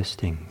and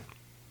resisting,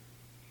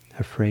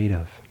 afraid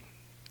of.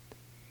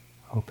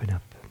 Open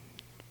up,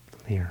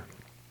 clear,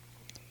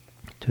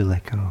 to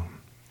let go.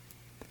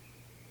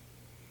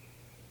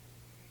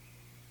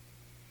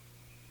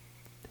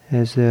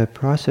 As the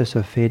process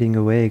of fading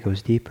away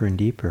goes deeper and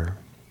deeper,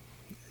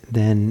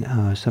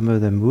 then some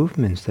of the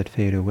movements that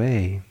fade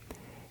away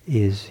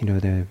is,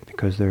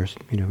 because there's,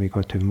 we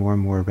go to more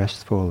and more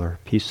restful or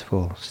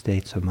peaceful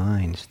states of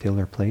mind,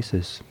 stiller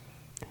places,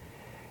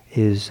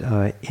 is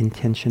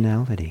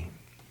intentionality.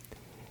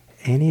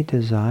 Any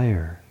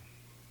desire,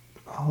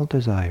 all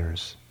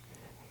desires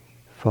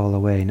fall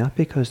away, not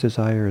because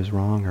desire is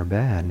wrong or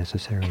bad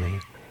necessarily,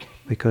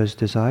 because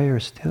desire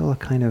is still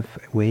kind of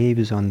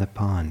waves on the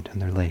pond, on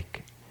the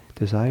lake.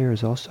 Desire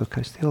is also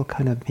still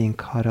kind of being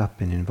caught up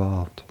and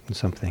involved in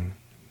something.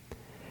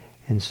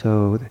 And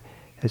so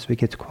as we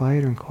get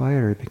quieter and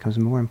quieter, it becomes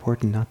more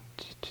important not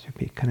to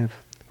be kind of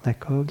let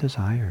go of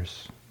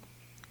desires.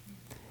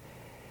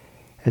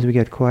 As we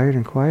get quieter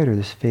and quieter,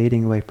 this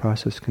fading away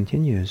process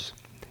continues.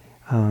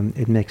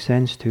 It makes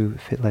sense to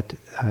let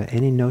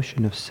any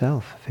notion of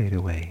self fade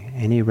away,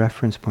 any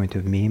reference point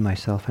of me,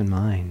 myself, and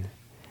mine.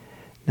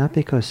 Not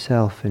because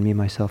self and me,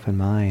 myself, and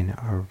mine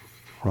are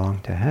wrong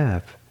to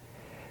have,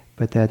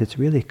 but that it's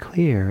really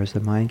clear as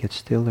the mind gets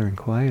stiller and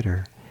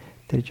quieter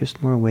that it's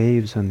just more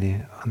waves on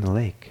the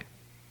lake,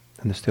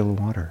 on the still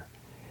water.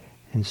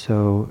 And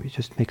so it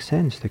just makes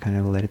sense to kind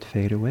of let it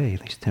fade away,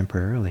 at least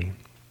temporarily.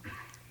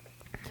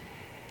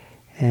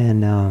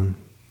 And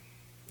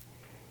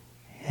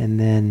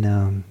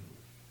then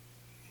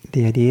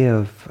the idea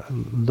of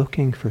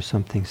looking for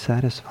something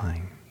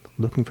satisfying,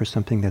 looking for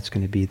something that's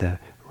going to be the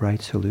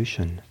right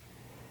solution,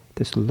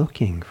 this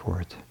looking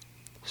for it,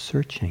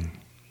 searching,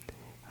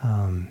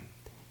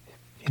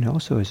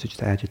 also is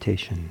just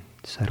agitation,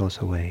 settles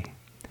away.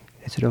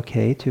 Is it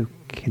okay to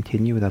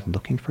continue without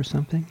looking for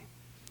something?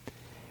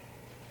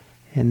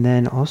 And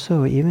then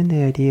also even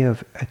the idea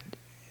of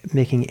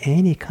making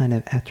any kind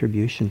of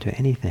attribution to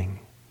anything,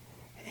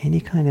 any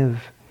kind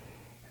of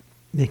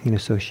making an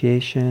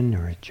association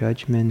or a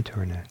judgment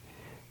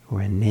or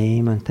a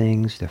name on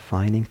things,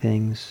 defining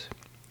things,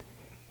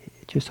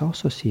 it just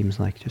also seems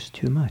like just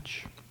too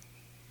much.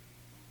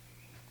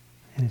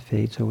 And it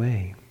fades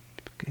away.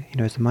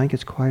 As the mind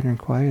gets quieter and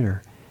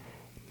quieter,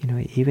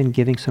 even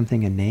giving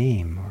something a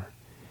name or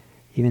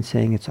even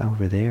saying it's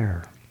over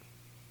there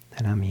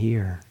and I'm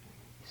here,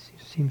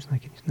 seems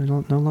like it's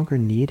no longer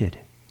needed.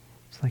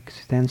 It's like it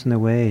stands in the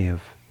way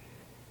of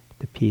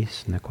the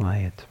peace and the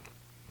quiet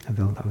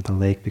of the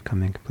lake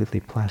becoming completely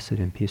placid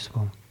and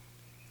peaceful.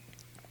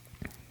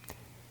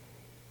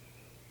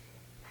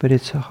 But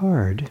it's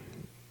hard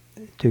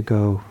to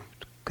go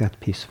that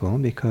peaceful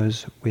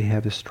because we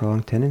have a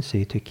strong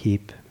tendency to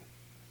keep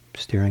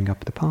stirring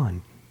up the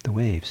pond, the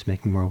waves,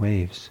 making more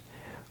waves,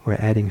 or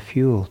adding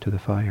fuel to the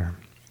fire.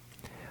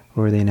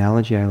 Or the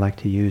analogy I like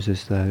to use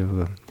is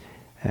that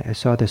I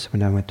saw this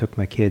when I took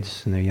my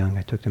kids and they're young.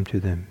 I took them to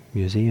the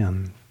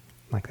museum,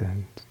 like the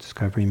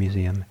Discovery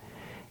Museum,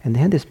 and they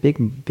had this big,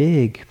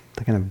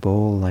 kind of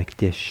bowl-like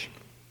dish,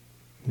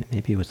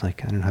 Maybe it was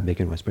like, I don't know how big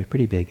it was, but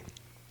pretty big.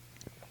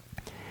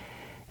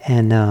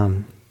 And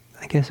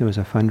I guess it was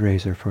a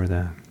fundraiser for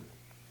the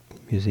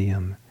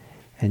museum.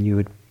 And you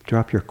would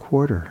drop your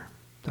quarter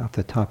off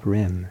the top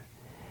rim,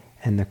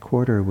 and the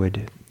quarter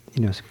would,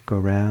 go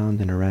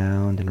round and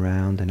around and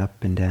round and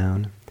up and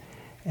down.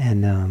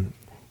 And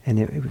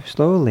it would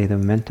slowly, the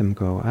momentum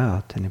go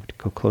out, and it would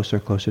go closer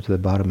and closer to the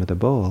bottom of the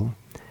bowl,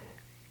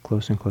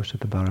 closer and closer to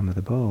the bottom of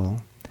the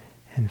bowl.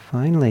 And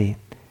finally,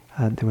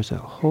 there was a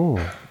hole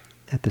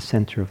at the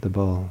center of the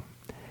bowl.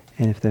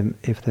 And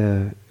if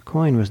the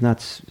coin was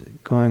not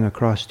going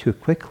across too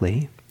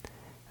quickly,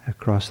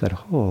 across that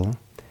hole,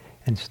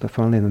 and so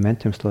finally the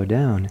momentum slowed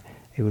down,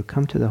 it would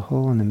come to the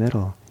hole in the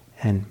middle,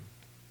 and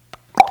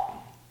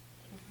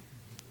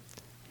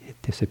it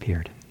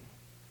disappeared.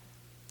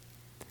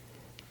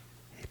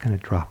 It kind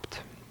of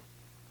dropped.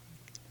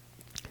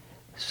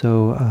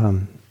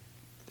 So,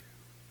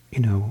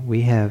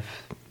 we have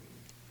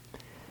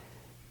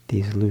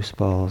these loose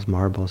balls,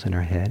 marbles in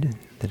our head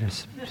that are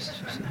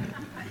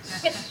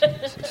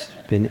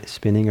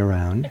spinning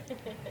around,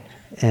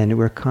 and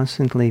we're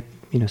constantly,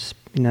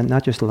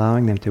 not just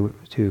allowing them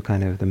to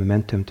kind of the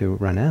momentum to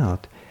run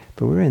out,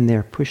 but we're in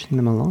there pushing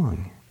them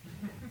along,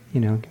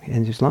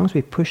 and as long as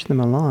we push them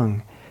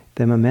along,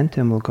 the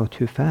momentum will go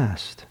too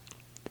fast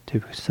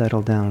to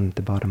settle down at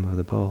the bottom of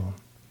the bowl.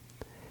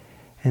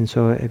 And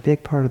so a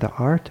big part of the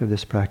art of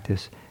this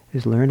practice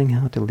is learning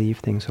how to leave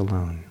things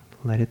alone.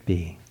 Let it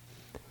be.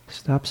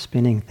 Stop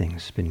spinning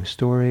things, spinning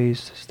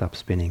stories, stop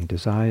spinning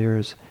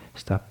desires,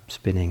 stop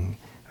spinning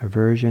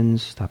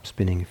aversions, stop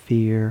spinning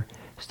fear,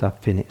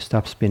 stop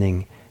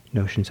spinning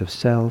notions of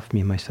self,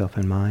 me, myself,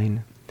 and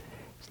mine.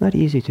 It's not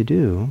easy to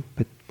do,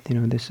 but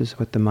this is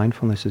what the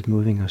mindfulness is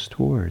moving us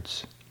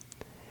towards.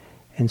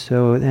 And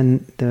so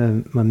then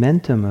the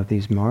momentum of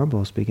these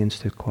marbles begins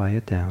to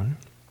quiet down,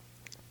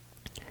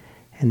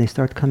 and they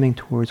start coming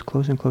towards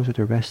closer and closer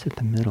to rest at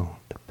the middle,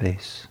 the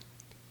base.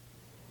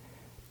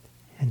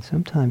 And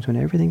sometimes when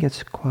everything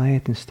gets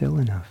quiet and still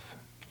enough,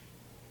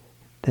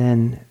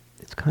 then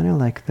it's kind of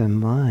like the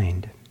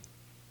mind.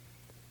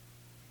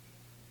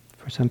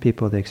 For some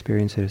people, they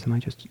experience it as the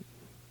mind just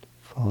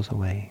falls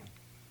away.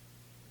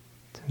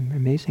 It's an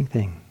amazing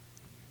thing.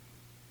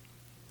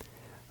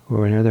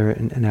 Or another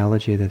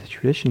analogy that the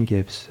tradition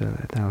gives,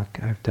 I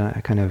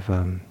kind of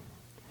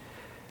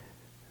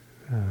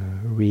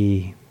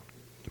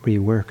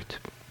reworked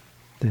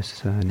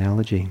this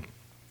analogy.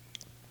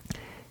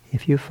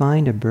 If you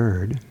find a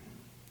bird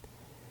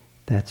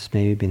that's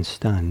maybe been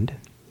stunned,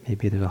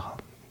 maybe there's a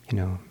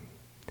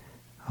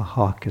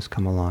hawk has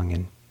come along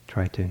and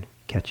tried to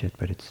catch it,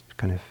 but it's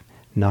kind of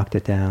knocked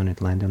it down,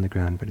 it landed on the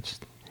ground, but it's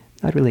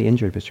not really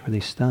injured, but it's really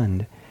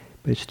stunned,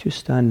 but it's too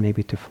stunned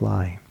maybe to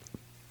fly.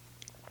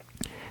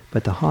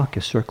 But the hawk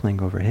is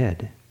circling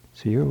overhead,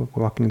 so you're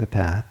walking the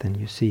path, and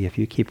you see if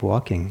you keep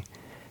walking,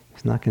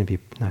 it's not going to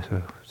be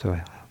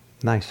so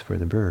nice for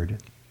the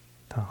bird.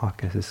 The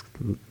hawk is just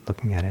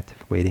looking at it,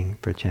 waiting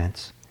for a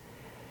chance.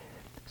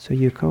 So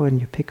you go and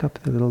you pick up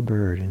the little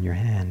bird in your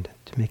hand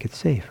to make it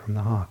safe from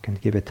the hawk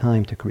and give it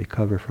time to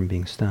recover from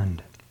being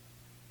stunned.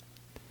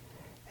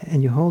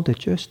 And you hold it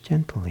just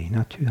gently,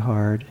 not too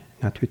hard,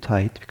 not too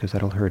tight, because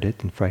that'll hurt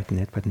it and frighten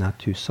it, but not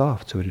too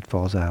soft so that it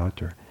falls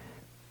out. And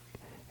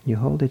you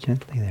hold it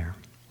gently there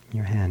in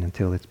your hand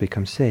until it's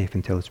become safe,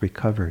 until it's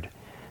recovered,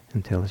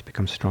 until it's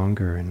become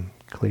stronger and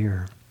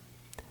clearer.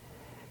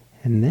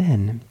 And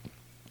then,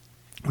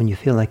 when you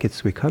feel like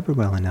it's recovered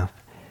well enough,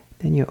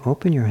 then you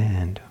open your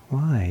hand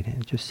wide,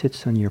 and it just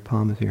sits on your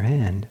palm of your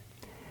hand,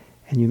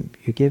 and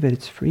you give it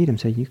its freedom,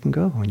 say you can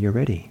go when you're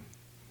ready.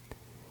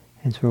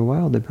 And so for a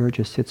while the bird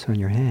just sits on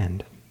your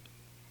hand.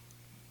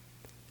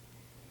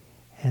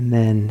 And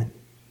then,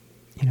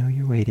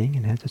 you're waiting,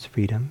 and it has its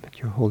freedom, but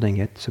you're holding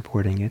it,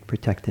 supporting it,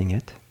 protecting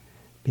it,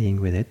 being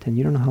with it, and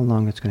you don't know how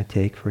long it's going to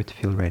take for it to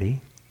feel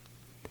ready.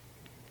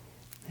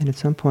 And at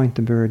some point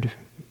the bird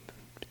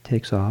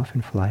takes off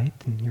in flight,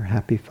 and you're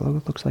happy. It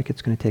looks like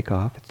it's going to take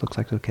off. It looks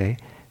like it's okay.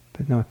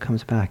 But no, it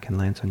comes back and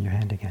lands on your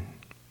hand again.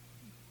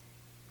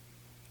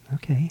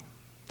 Okay,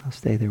 I'll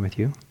stay there with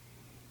you.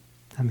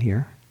 I'm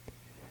here.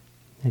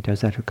 It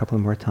does that a couple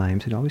more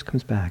times. It always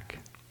comes back.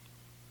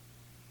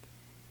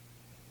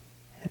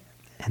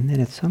 And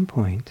then at some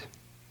point,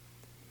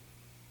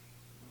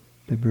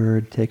 the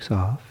bird takes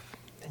off,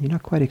 and you're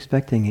not quite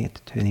expecting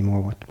it to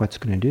anymore what it's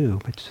going to do,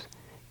 but it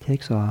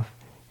takes off,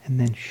 and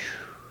then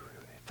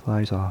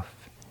flies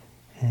off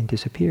and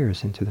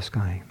disappears into the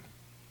sky.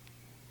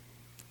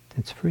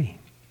 It's free.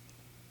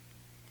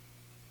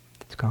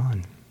 It's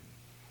gone.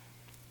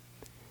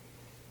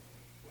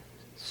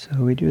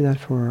 So we do that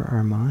for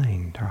our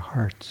mind, our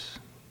hearts.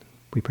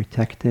 We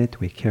protect it,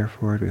 we care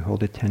for it, we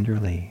hold it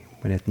tenderly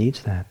when it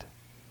needs that.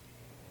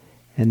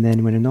 And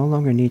then when it no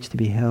longer needs to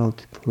be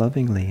held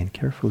lovingly and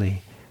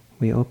carefully,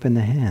 we open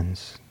the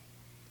hands.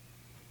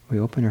 We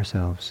open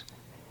ourselves.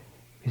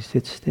 We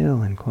sit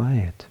still and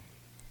quiet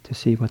to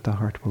see what the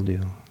heart will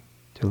do,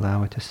 to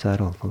allow it to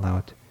settle, to allow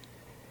it.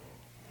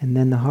 And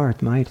then the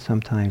heart might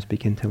sometimes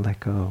begin to let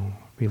go,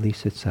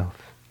 release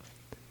itself.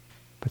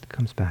 but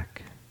comes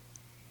back.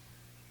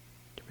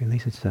 To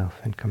release itself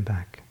and come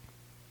back.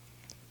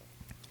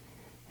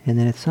 And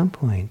then at some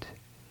point,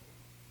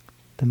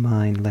 the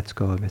mind lets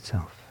go of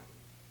itself.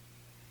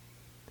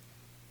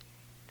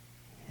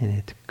 And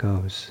it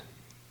goes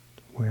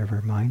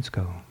wherever minds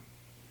go.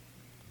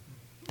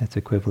 That's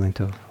equivalent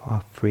of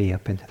free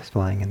up into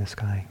flying in the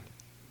sky.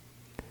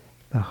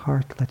 The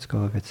heart lets go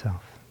of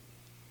itself.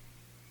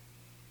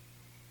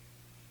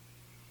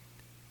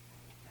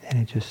 And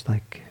it just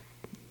like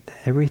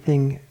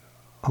everything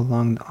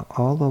along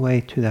all the way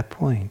to that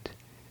point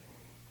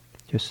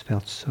just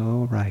felt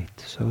so right,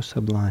 so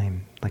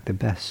sublime, like the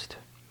best.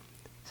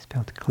 It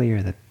felt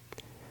clear that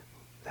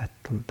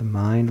the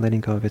mind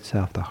letting go of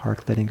itself, the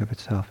heart letting go of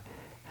itself,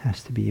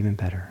 has to be even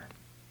better.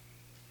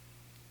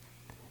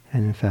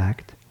 And in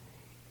fact,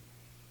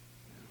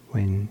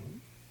 when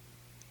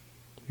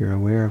you're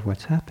aware of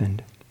what's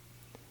happened,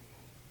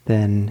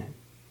 then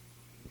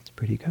it's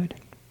pretty good.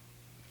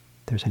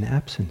 There's an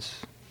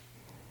absence.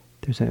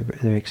 There's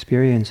the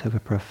experience of a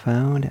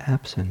profound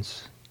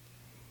absence,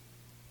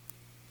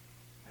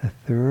 a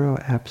thorough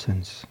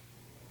absence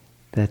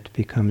that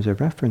becomes a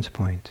reference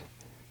point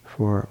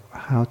for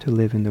how to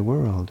live in the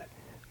world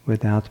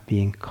without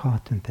being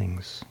caught in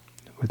things,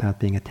 without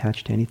being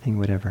attached to anything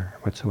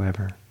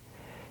whatsoever.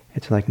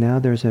 It's like now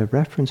there's a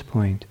reference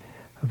point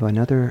of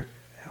a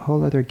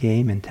whole other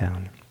game in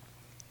town.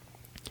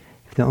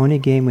 If the only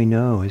game we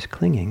know is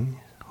clinging,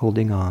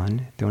 holding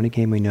on, the only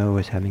game we know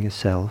is having a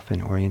self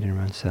and orienting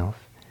around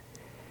self,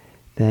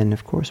 then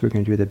of course we're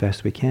going to do the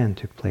best we can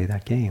to play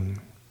that game,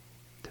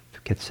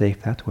 to get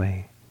safe that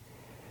way.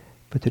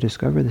 But to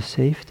discover the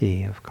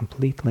safety of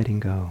complete letting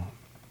go,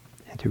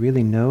 and to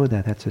really know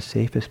that that's the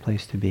safest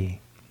place to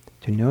be,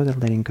 to know that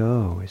letting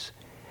go is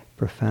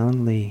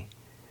profoundly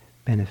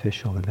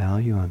beneficial, the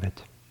value of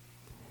it,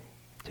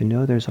 to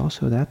know there's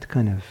also that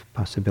kind of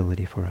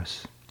possibility for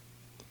us,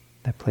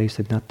 that place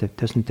that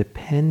doesn't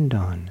depend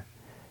on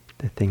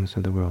the things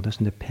of the world,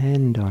 doesn't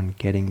depend on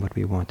getting what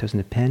we want, doesn't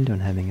depend on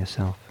having a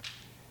self,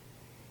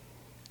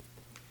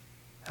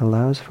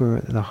 allows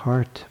for the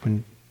heart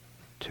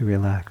to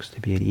relax,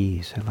 to be at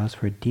ease. It allows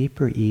for a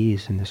deeper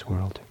ease in this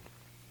world.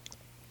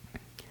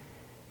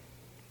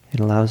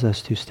 It allows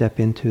us to step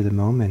into the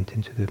moment,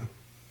 into the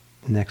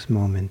next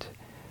moment,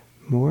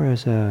 more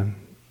as a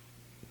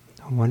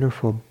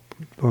wonderful,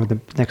 or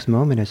the next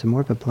moment as more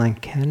of a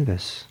blank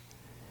canvas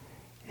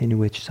in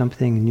which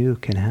something new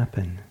can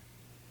happen,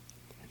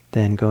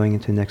 than going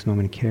into the next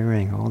moment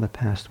carrying all the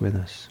past with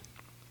us.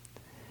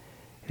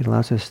 It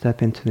allows us to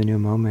step into the new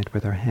moment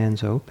with our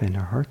hands open,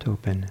 our heart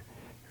open,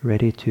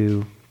 ready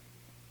to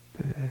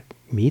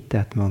meet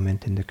that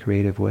moment in the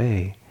creative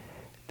way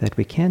that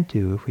we can't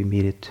do if we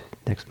meet it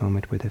next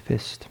moment with a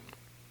fist.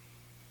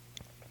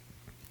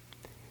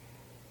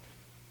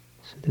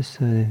 So this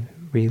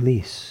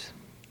release,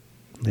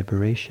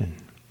 liberation,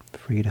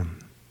 freedom.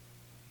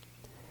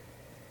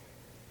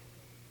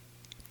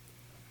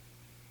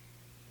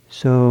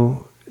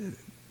 So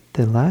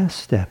the last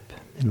step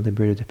in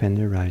liberated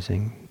dependent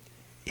arising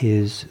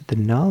is the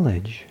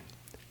knowledge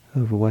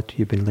of what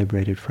you've been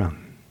liberated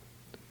from,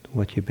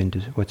 what's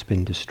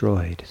been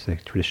destroyed. It's the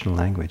traditional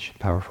language,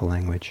 powerful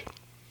language,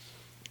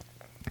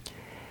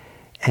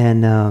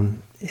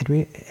 and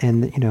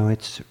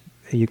it's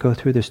you go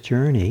through this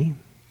journey.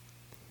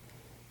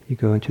 You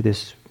go into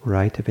this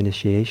rite of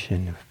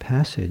initiation, of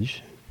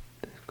passage,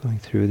 going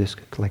through this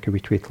like a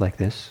retreat like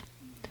this,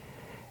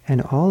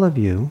 and all of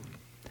you.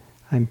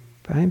 I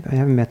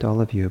haven't met all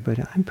of you, but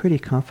I'm pretty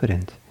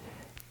confident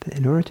that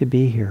in order to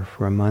be here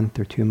for a month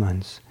or 2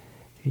 months,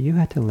 you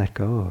had to let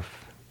go of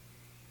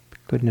a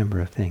good number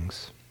of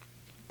things.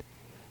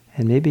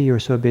 And maybe you were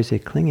so busy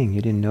clinging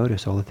you didn't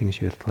notice all the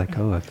things you had to let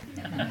go of.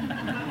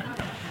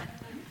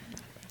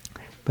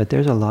 But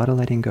there's a lot of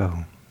letting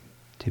go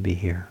to be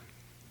here.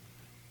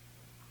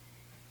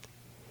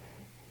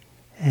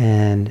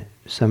 And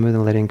some of the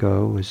letting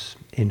go was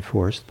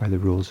enforced by the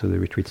rules of the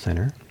retreat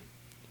center.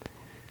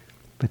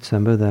 But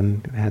some of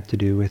them had to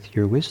do with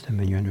your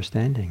wisdom and your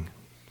understanding.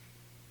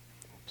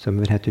 Some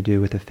of it had to do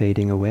with the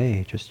fading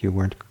away. Just you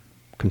weren't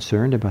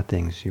concerned about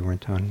things. You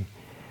weren't on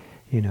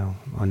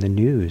the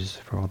news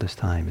for all this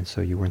time, and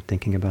so you weren't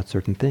thinking about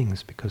certain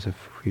things because of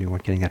you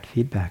weren't getting that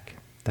feedback,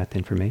 that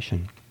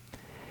information.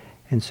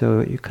 And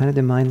so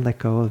the mind let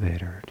go of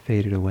it, or it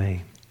faded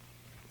away.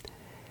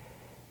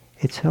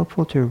 It's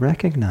helpful to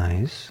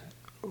recognize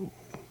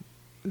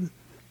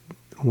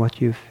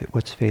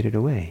what's faded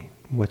away.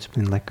 What's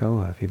been let go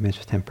of, even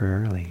just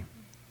temporarily.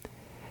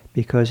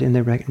 Because in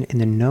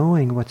the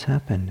knowing what's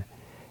happened,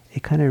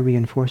 it kind of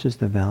reinforces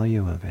the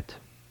value of it.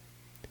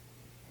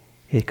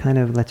 It kind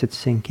of lets it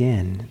sink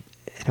in.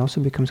 It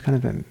also becomes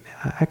kind of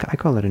I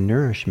call it a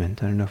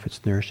nourishment. I don't know if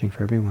it's nourishing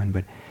for everyone,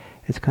 but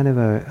it's kind of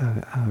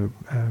a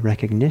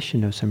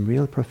recognition of some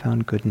real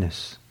profound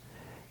goodness,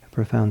 a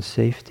profound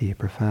safety, a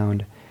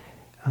profound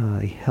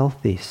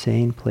healthy,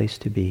 sane place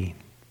to be,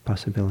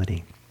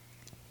 possibility.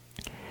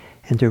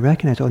 And to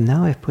recognize,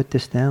 now I've put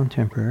this down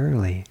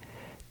temporarily,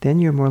 then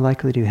you're more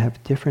likely to have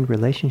a different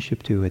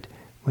relationship to it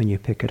when you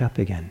pick it up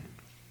again.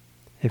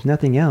 If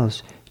nothing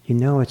else, you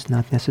know it's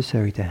not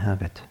necessary to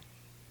have it.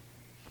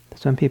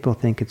 Some people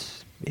think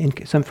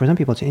for some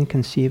people it's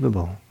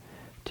inconceivable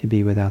to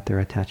be without their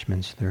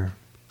attachments, their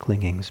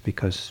clingings,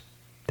 because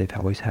they've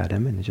always had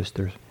them and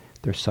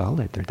they're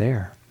solid, they're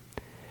there.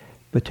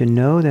 But to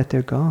know that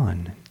they're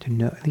gone, to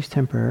know, at least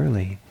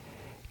temporarily,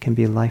 can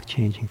be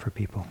life-changing for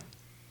people.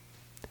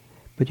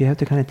 But you have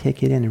to kind of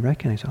take it in and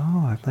recognize,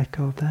 oh, I've let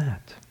go of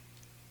that.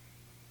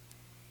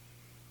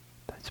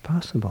 That's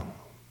possible.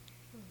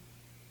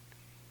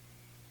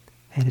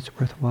 And it's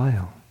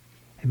worthwhile.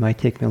 It might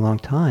take me a long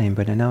time,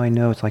 but now I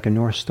know it's like a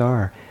North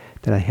Star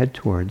that I head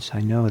towards.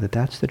 I know that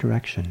that's the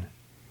direction.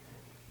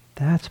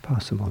 That's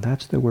possible.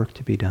 That's the work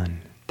to be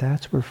done.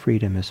 That's where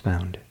freedom is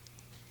found.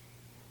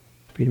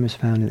 Freedom is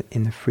found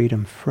in the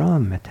freedom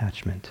from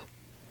attachment,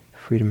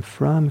 freedom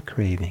from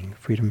craving,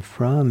 freedom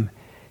from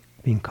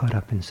being caught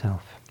up in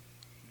self.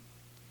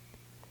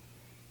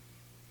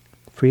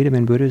 Freedom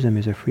in Buddhism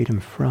is a freedom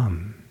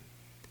from.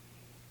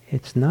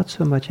 It's not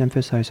so much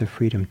emphasized a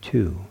freedom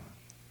to.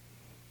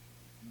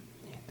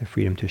 The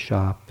freedom to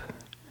shop,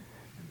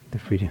 the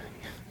freedom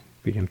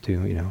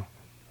to,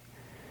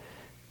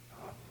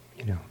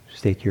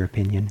 state your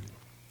opinion.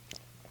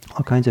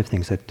 All kinds of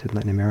things that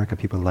in America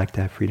people like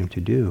to have freedom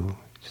to do.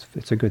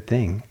 It's a good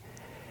thing.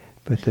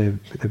 But the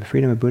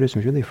freedom of Buddhism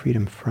is really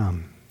freedom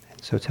from.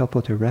 And so it's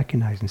helpful to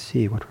recognize and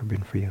see what we've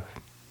been free of.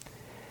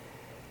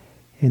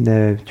 In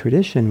the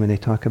tradition, when they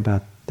talk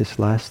about this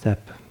last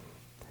step,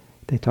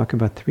 they talk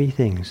about three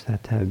things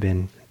that have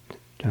been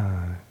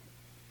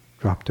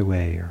dropped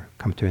away or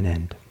come to an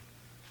end.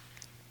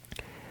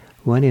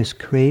 One is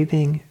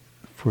craving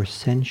for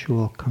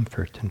sensual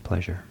comfort and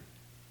pleasure.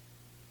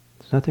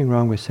 There's nothing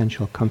wrong with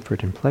sensual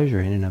comfort and pleasure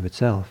in and of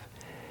itself,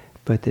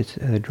 but it's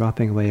a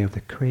dropping away of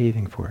the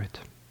craving for it.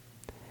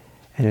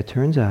 And it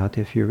turns out,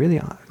 if you really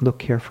look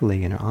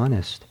carefully and are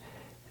honest,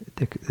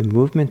 the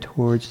movement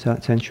towards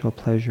sensual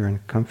pleasure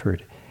and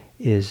comfort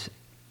is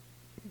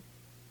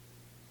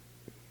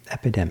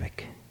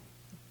epidemic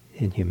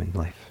in human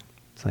life.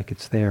 It's like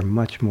it's there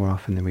much more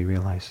often than we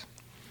realize.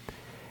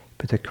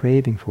 But the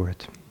craving for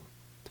it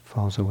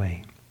falls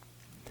away.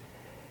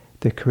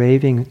 The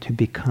craving to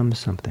become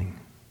something,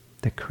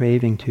 the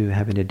craving to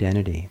have an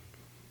identity.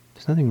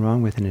 There's nothing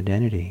wrong with an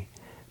identity,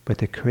 but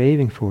the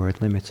craving for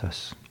it limits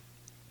us.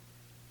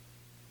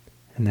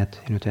 And that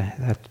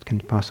can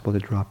be possible to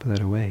drop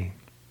that away.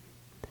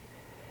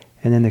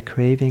 And then the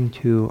craving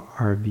to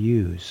our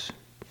views,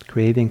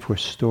 craving for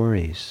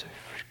stories,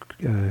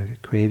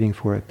 craving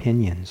for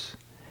opinions,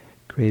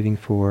 craving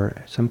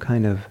for some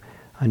kind of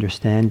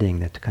understanding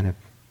that kind of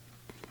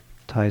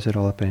ties it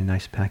all up in a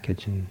nice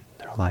package in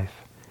our life.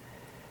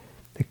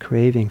 The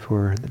craving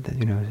for,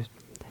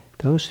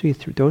 those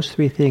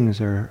three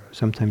things are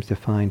sometimes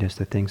defined as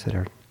the things that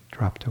are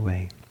dropped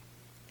away.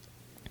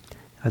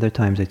 Other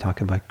times they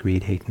talk about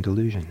greed, hate, and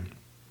delusion.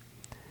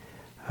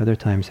 Other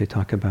times they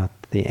talk about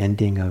the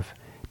ending of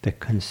the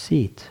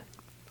conceit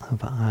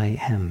of I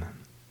am.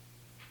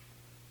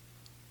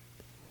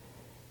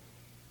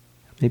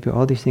 Maybe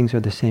all these things are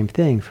the same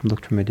thing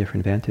looked from a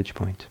different vantage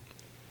point.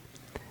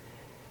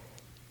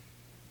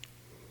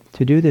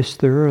 To do this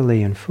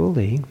thoroughly and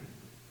fully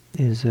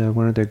is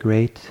one of the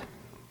great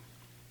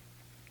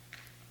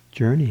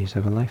journeys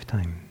of a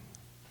lifetime.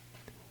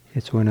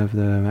 It's one of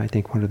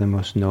the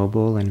most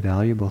noble and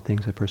valuable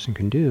things a person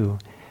can do,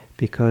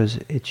 because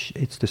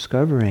it's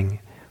discovering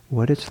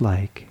what it's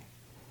like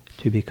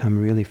to become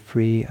really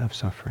free of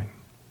suffering.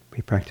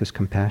 We practice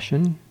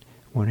compassion,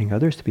 wanting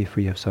others to be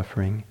free of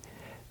suffering,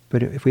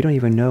 but if we don't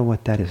even know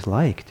what that is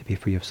like to be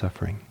free of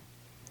suffering,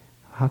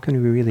 how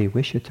can we really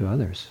wish it to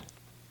others?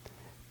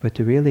 But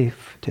to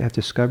have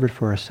discovered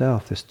for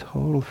ourselves this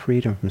total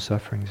freedom from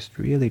suffering, this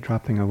really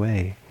dropping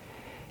away,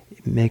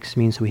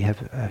 means we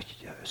have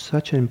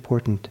such an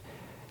important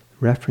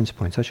reference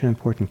point, such an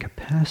important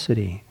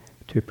capacity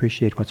to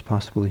appreciate what's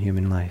possible in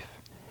human life.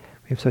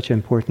 We have such an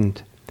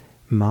important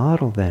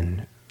model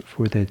then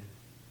for the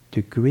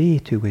degree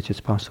to which it's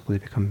possible to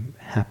become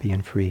happy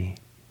and free.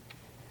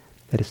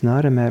 That it's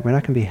not we're not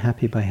going to be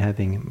happy by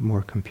having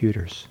more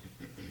computers.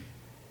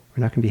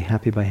 We're not going to be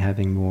happy by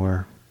having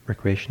more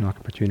recreational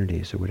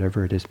opportunities or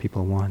whatever it is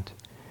people want.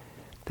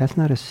 That's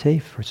not a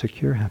safe or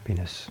secure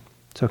happiness.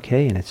 It's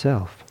okay in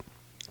itself.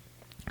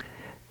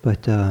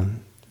 But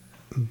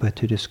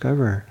to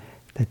discover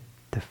that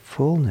the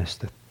fullness,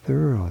 the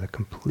thorough, the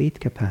complete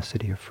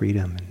capacity of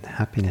freedom and the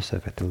happiness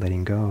of it, the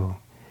letting go,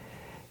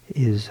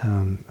 is,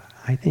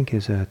 I think,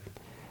 is a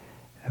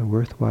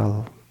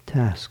worthwhile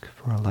task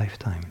for a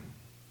lifetime.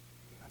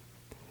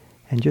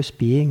 And just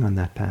being on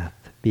that path,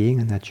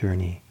 being on that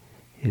journey,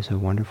 is a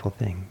wonderful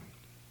thing.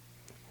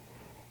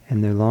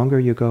 And the longer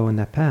you go on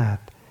that path,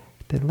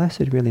 the less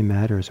it really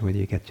matters whether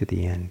you get to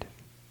the end.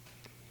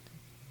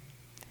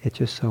 It's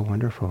just so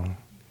wonderful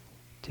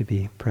to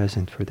be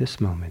present for this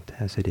moment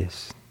as it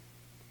is.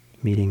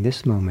 Meeting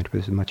this moment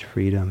with as much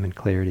freedom and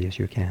clarity as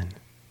you can.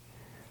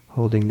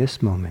 Holding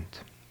this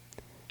moment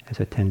as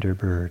a tender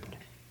bird,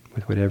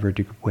 with whatever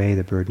way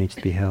the bird needs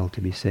to be held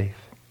to be safe.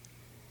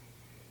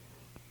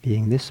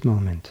 Being this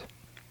moment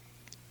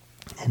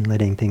and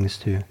letting things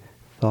to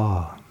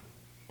thaw,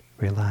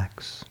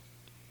 relax.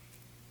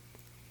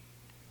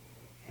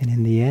 And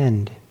in the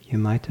end, you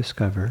might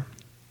discover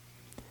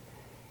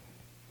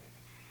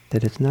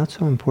that it's not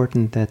so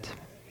important that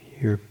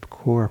your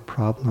core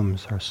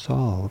problems are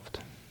solved,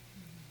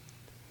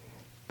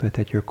 but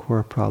that your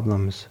core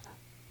problems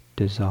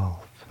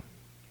dissolve.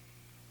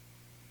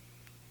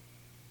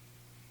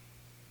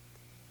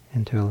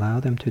 And to allow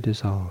them to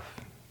dissolve,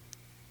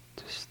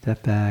 to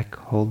step back,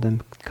 hold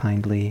them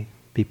kindly,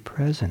 be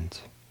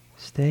present,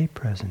 stay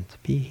present,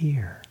 be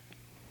here.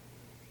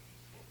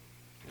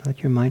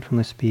 Let your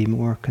mindfulness be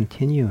more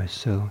continuous,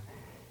 so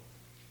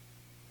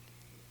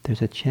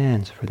there's a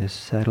chance for this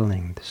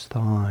settling, this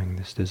thawing,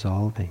 this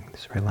dissolving,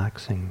 this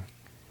relaxing.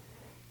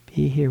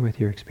 Be here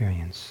with your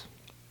experience.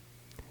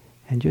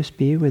 And just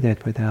be with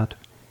it without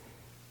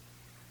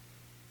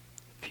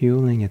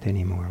fueling it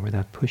anymore,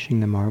 without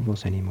pushing the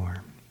marbles anymore.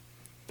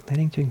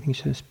 Letting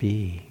things just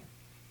be.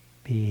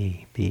 So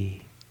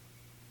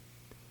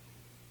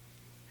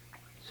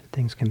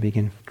things can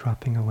begin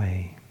dropping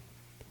away.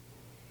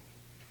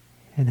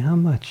 And how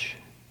much,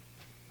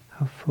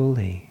 how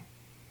fully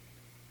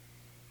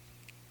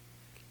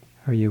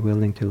are you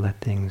willing to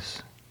let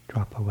things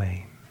drop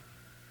away?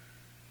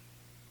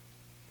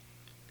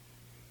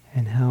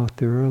 And how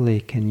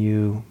thoroughly can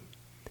you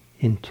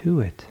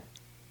intuit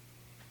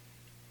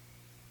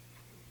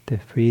the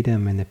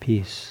freedom and the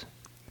peace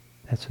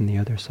that's on the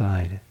other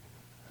side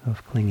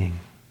of clinging,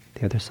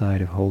 the other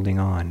side of holding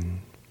on,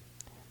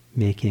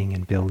 making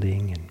and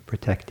building and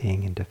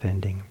protecting and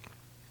defending.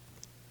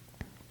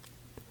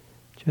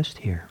 Just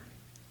here.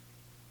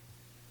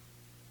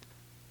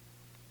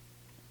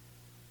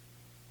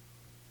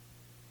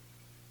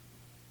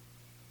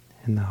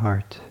 And the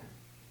heart,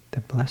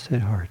 the blessed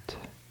heart,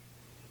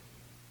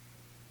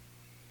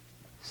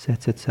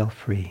 sets itself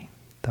free.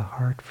 The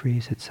heart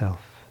frees itself.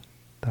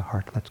 The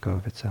heart lets go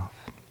of itself.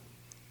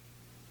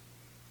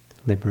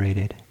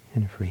 Liberated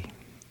and free.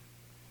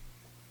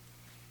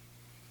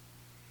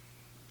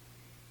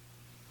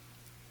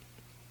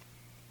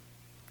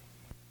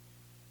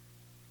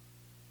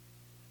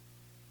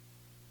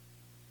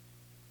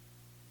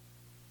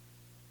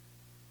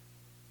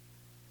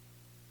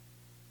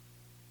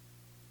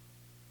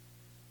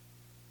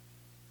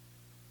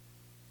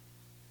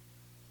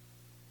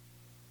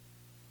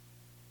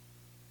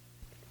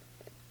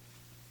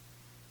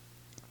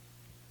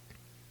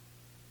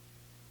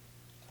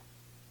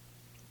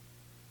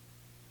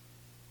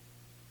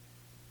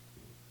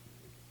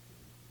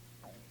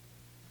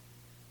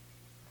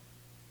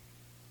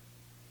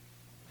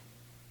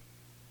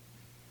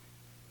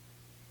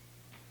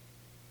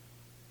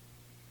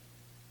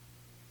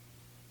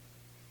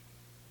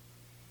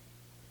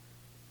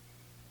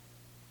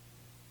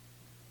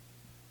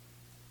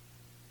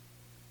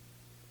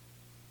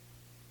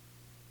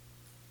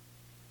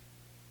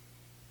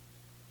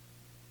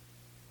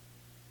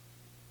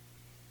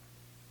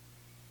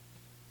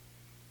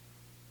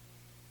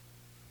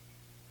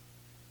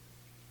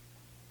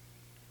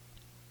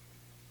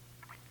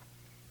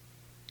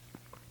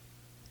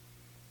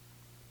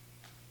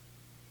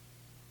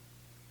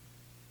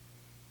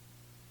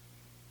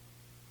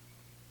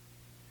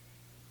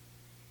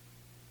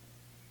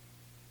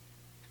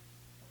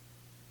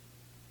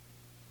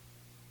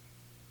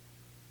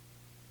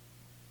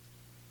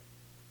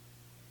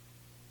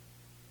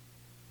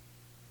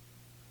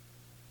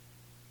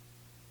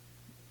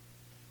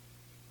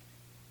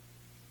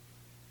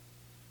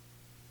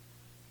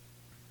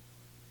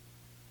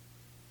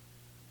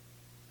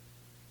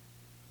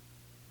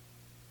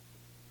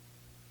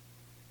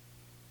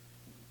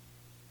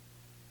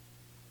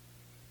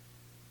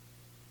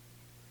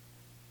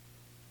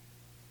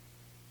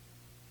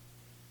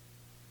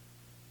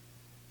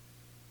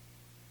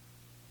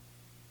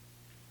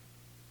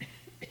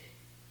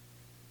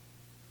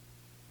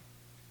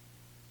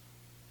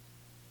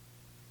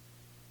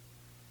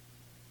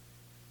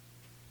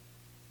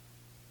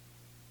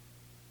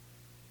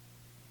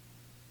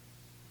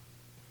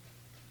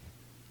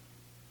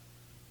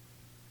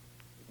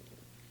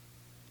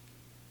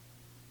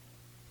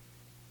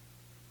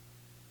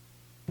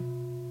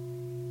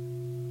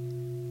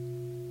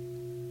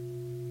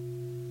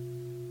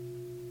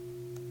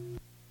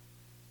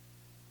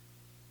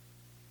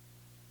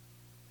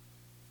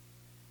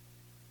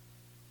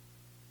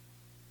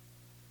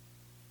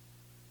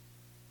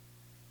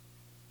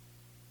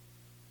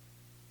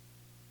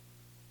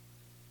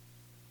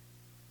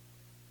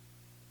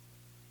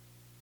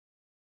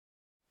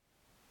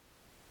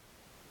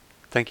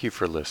 Thank you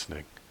for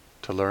listening.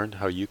 To learn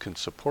how you can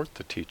support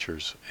the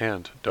teachers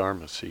and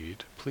Dharma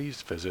Seed,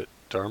 please visit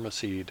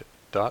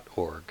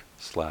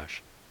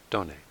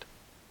dharmaseed.org/donate.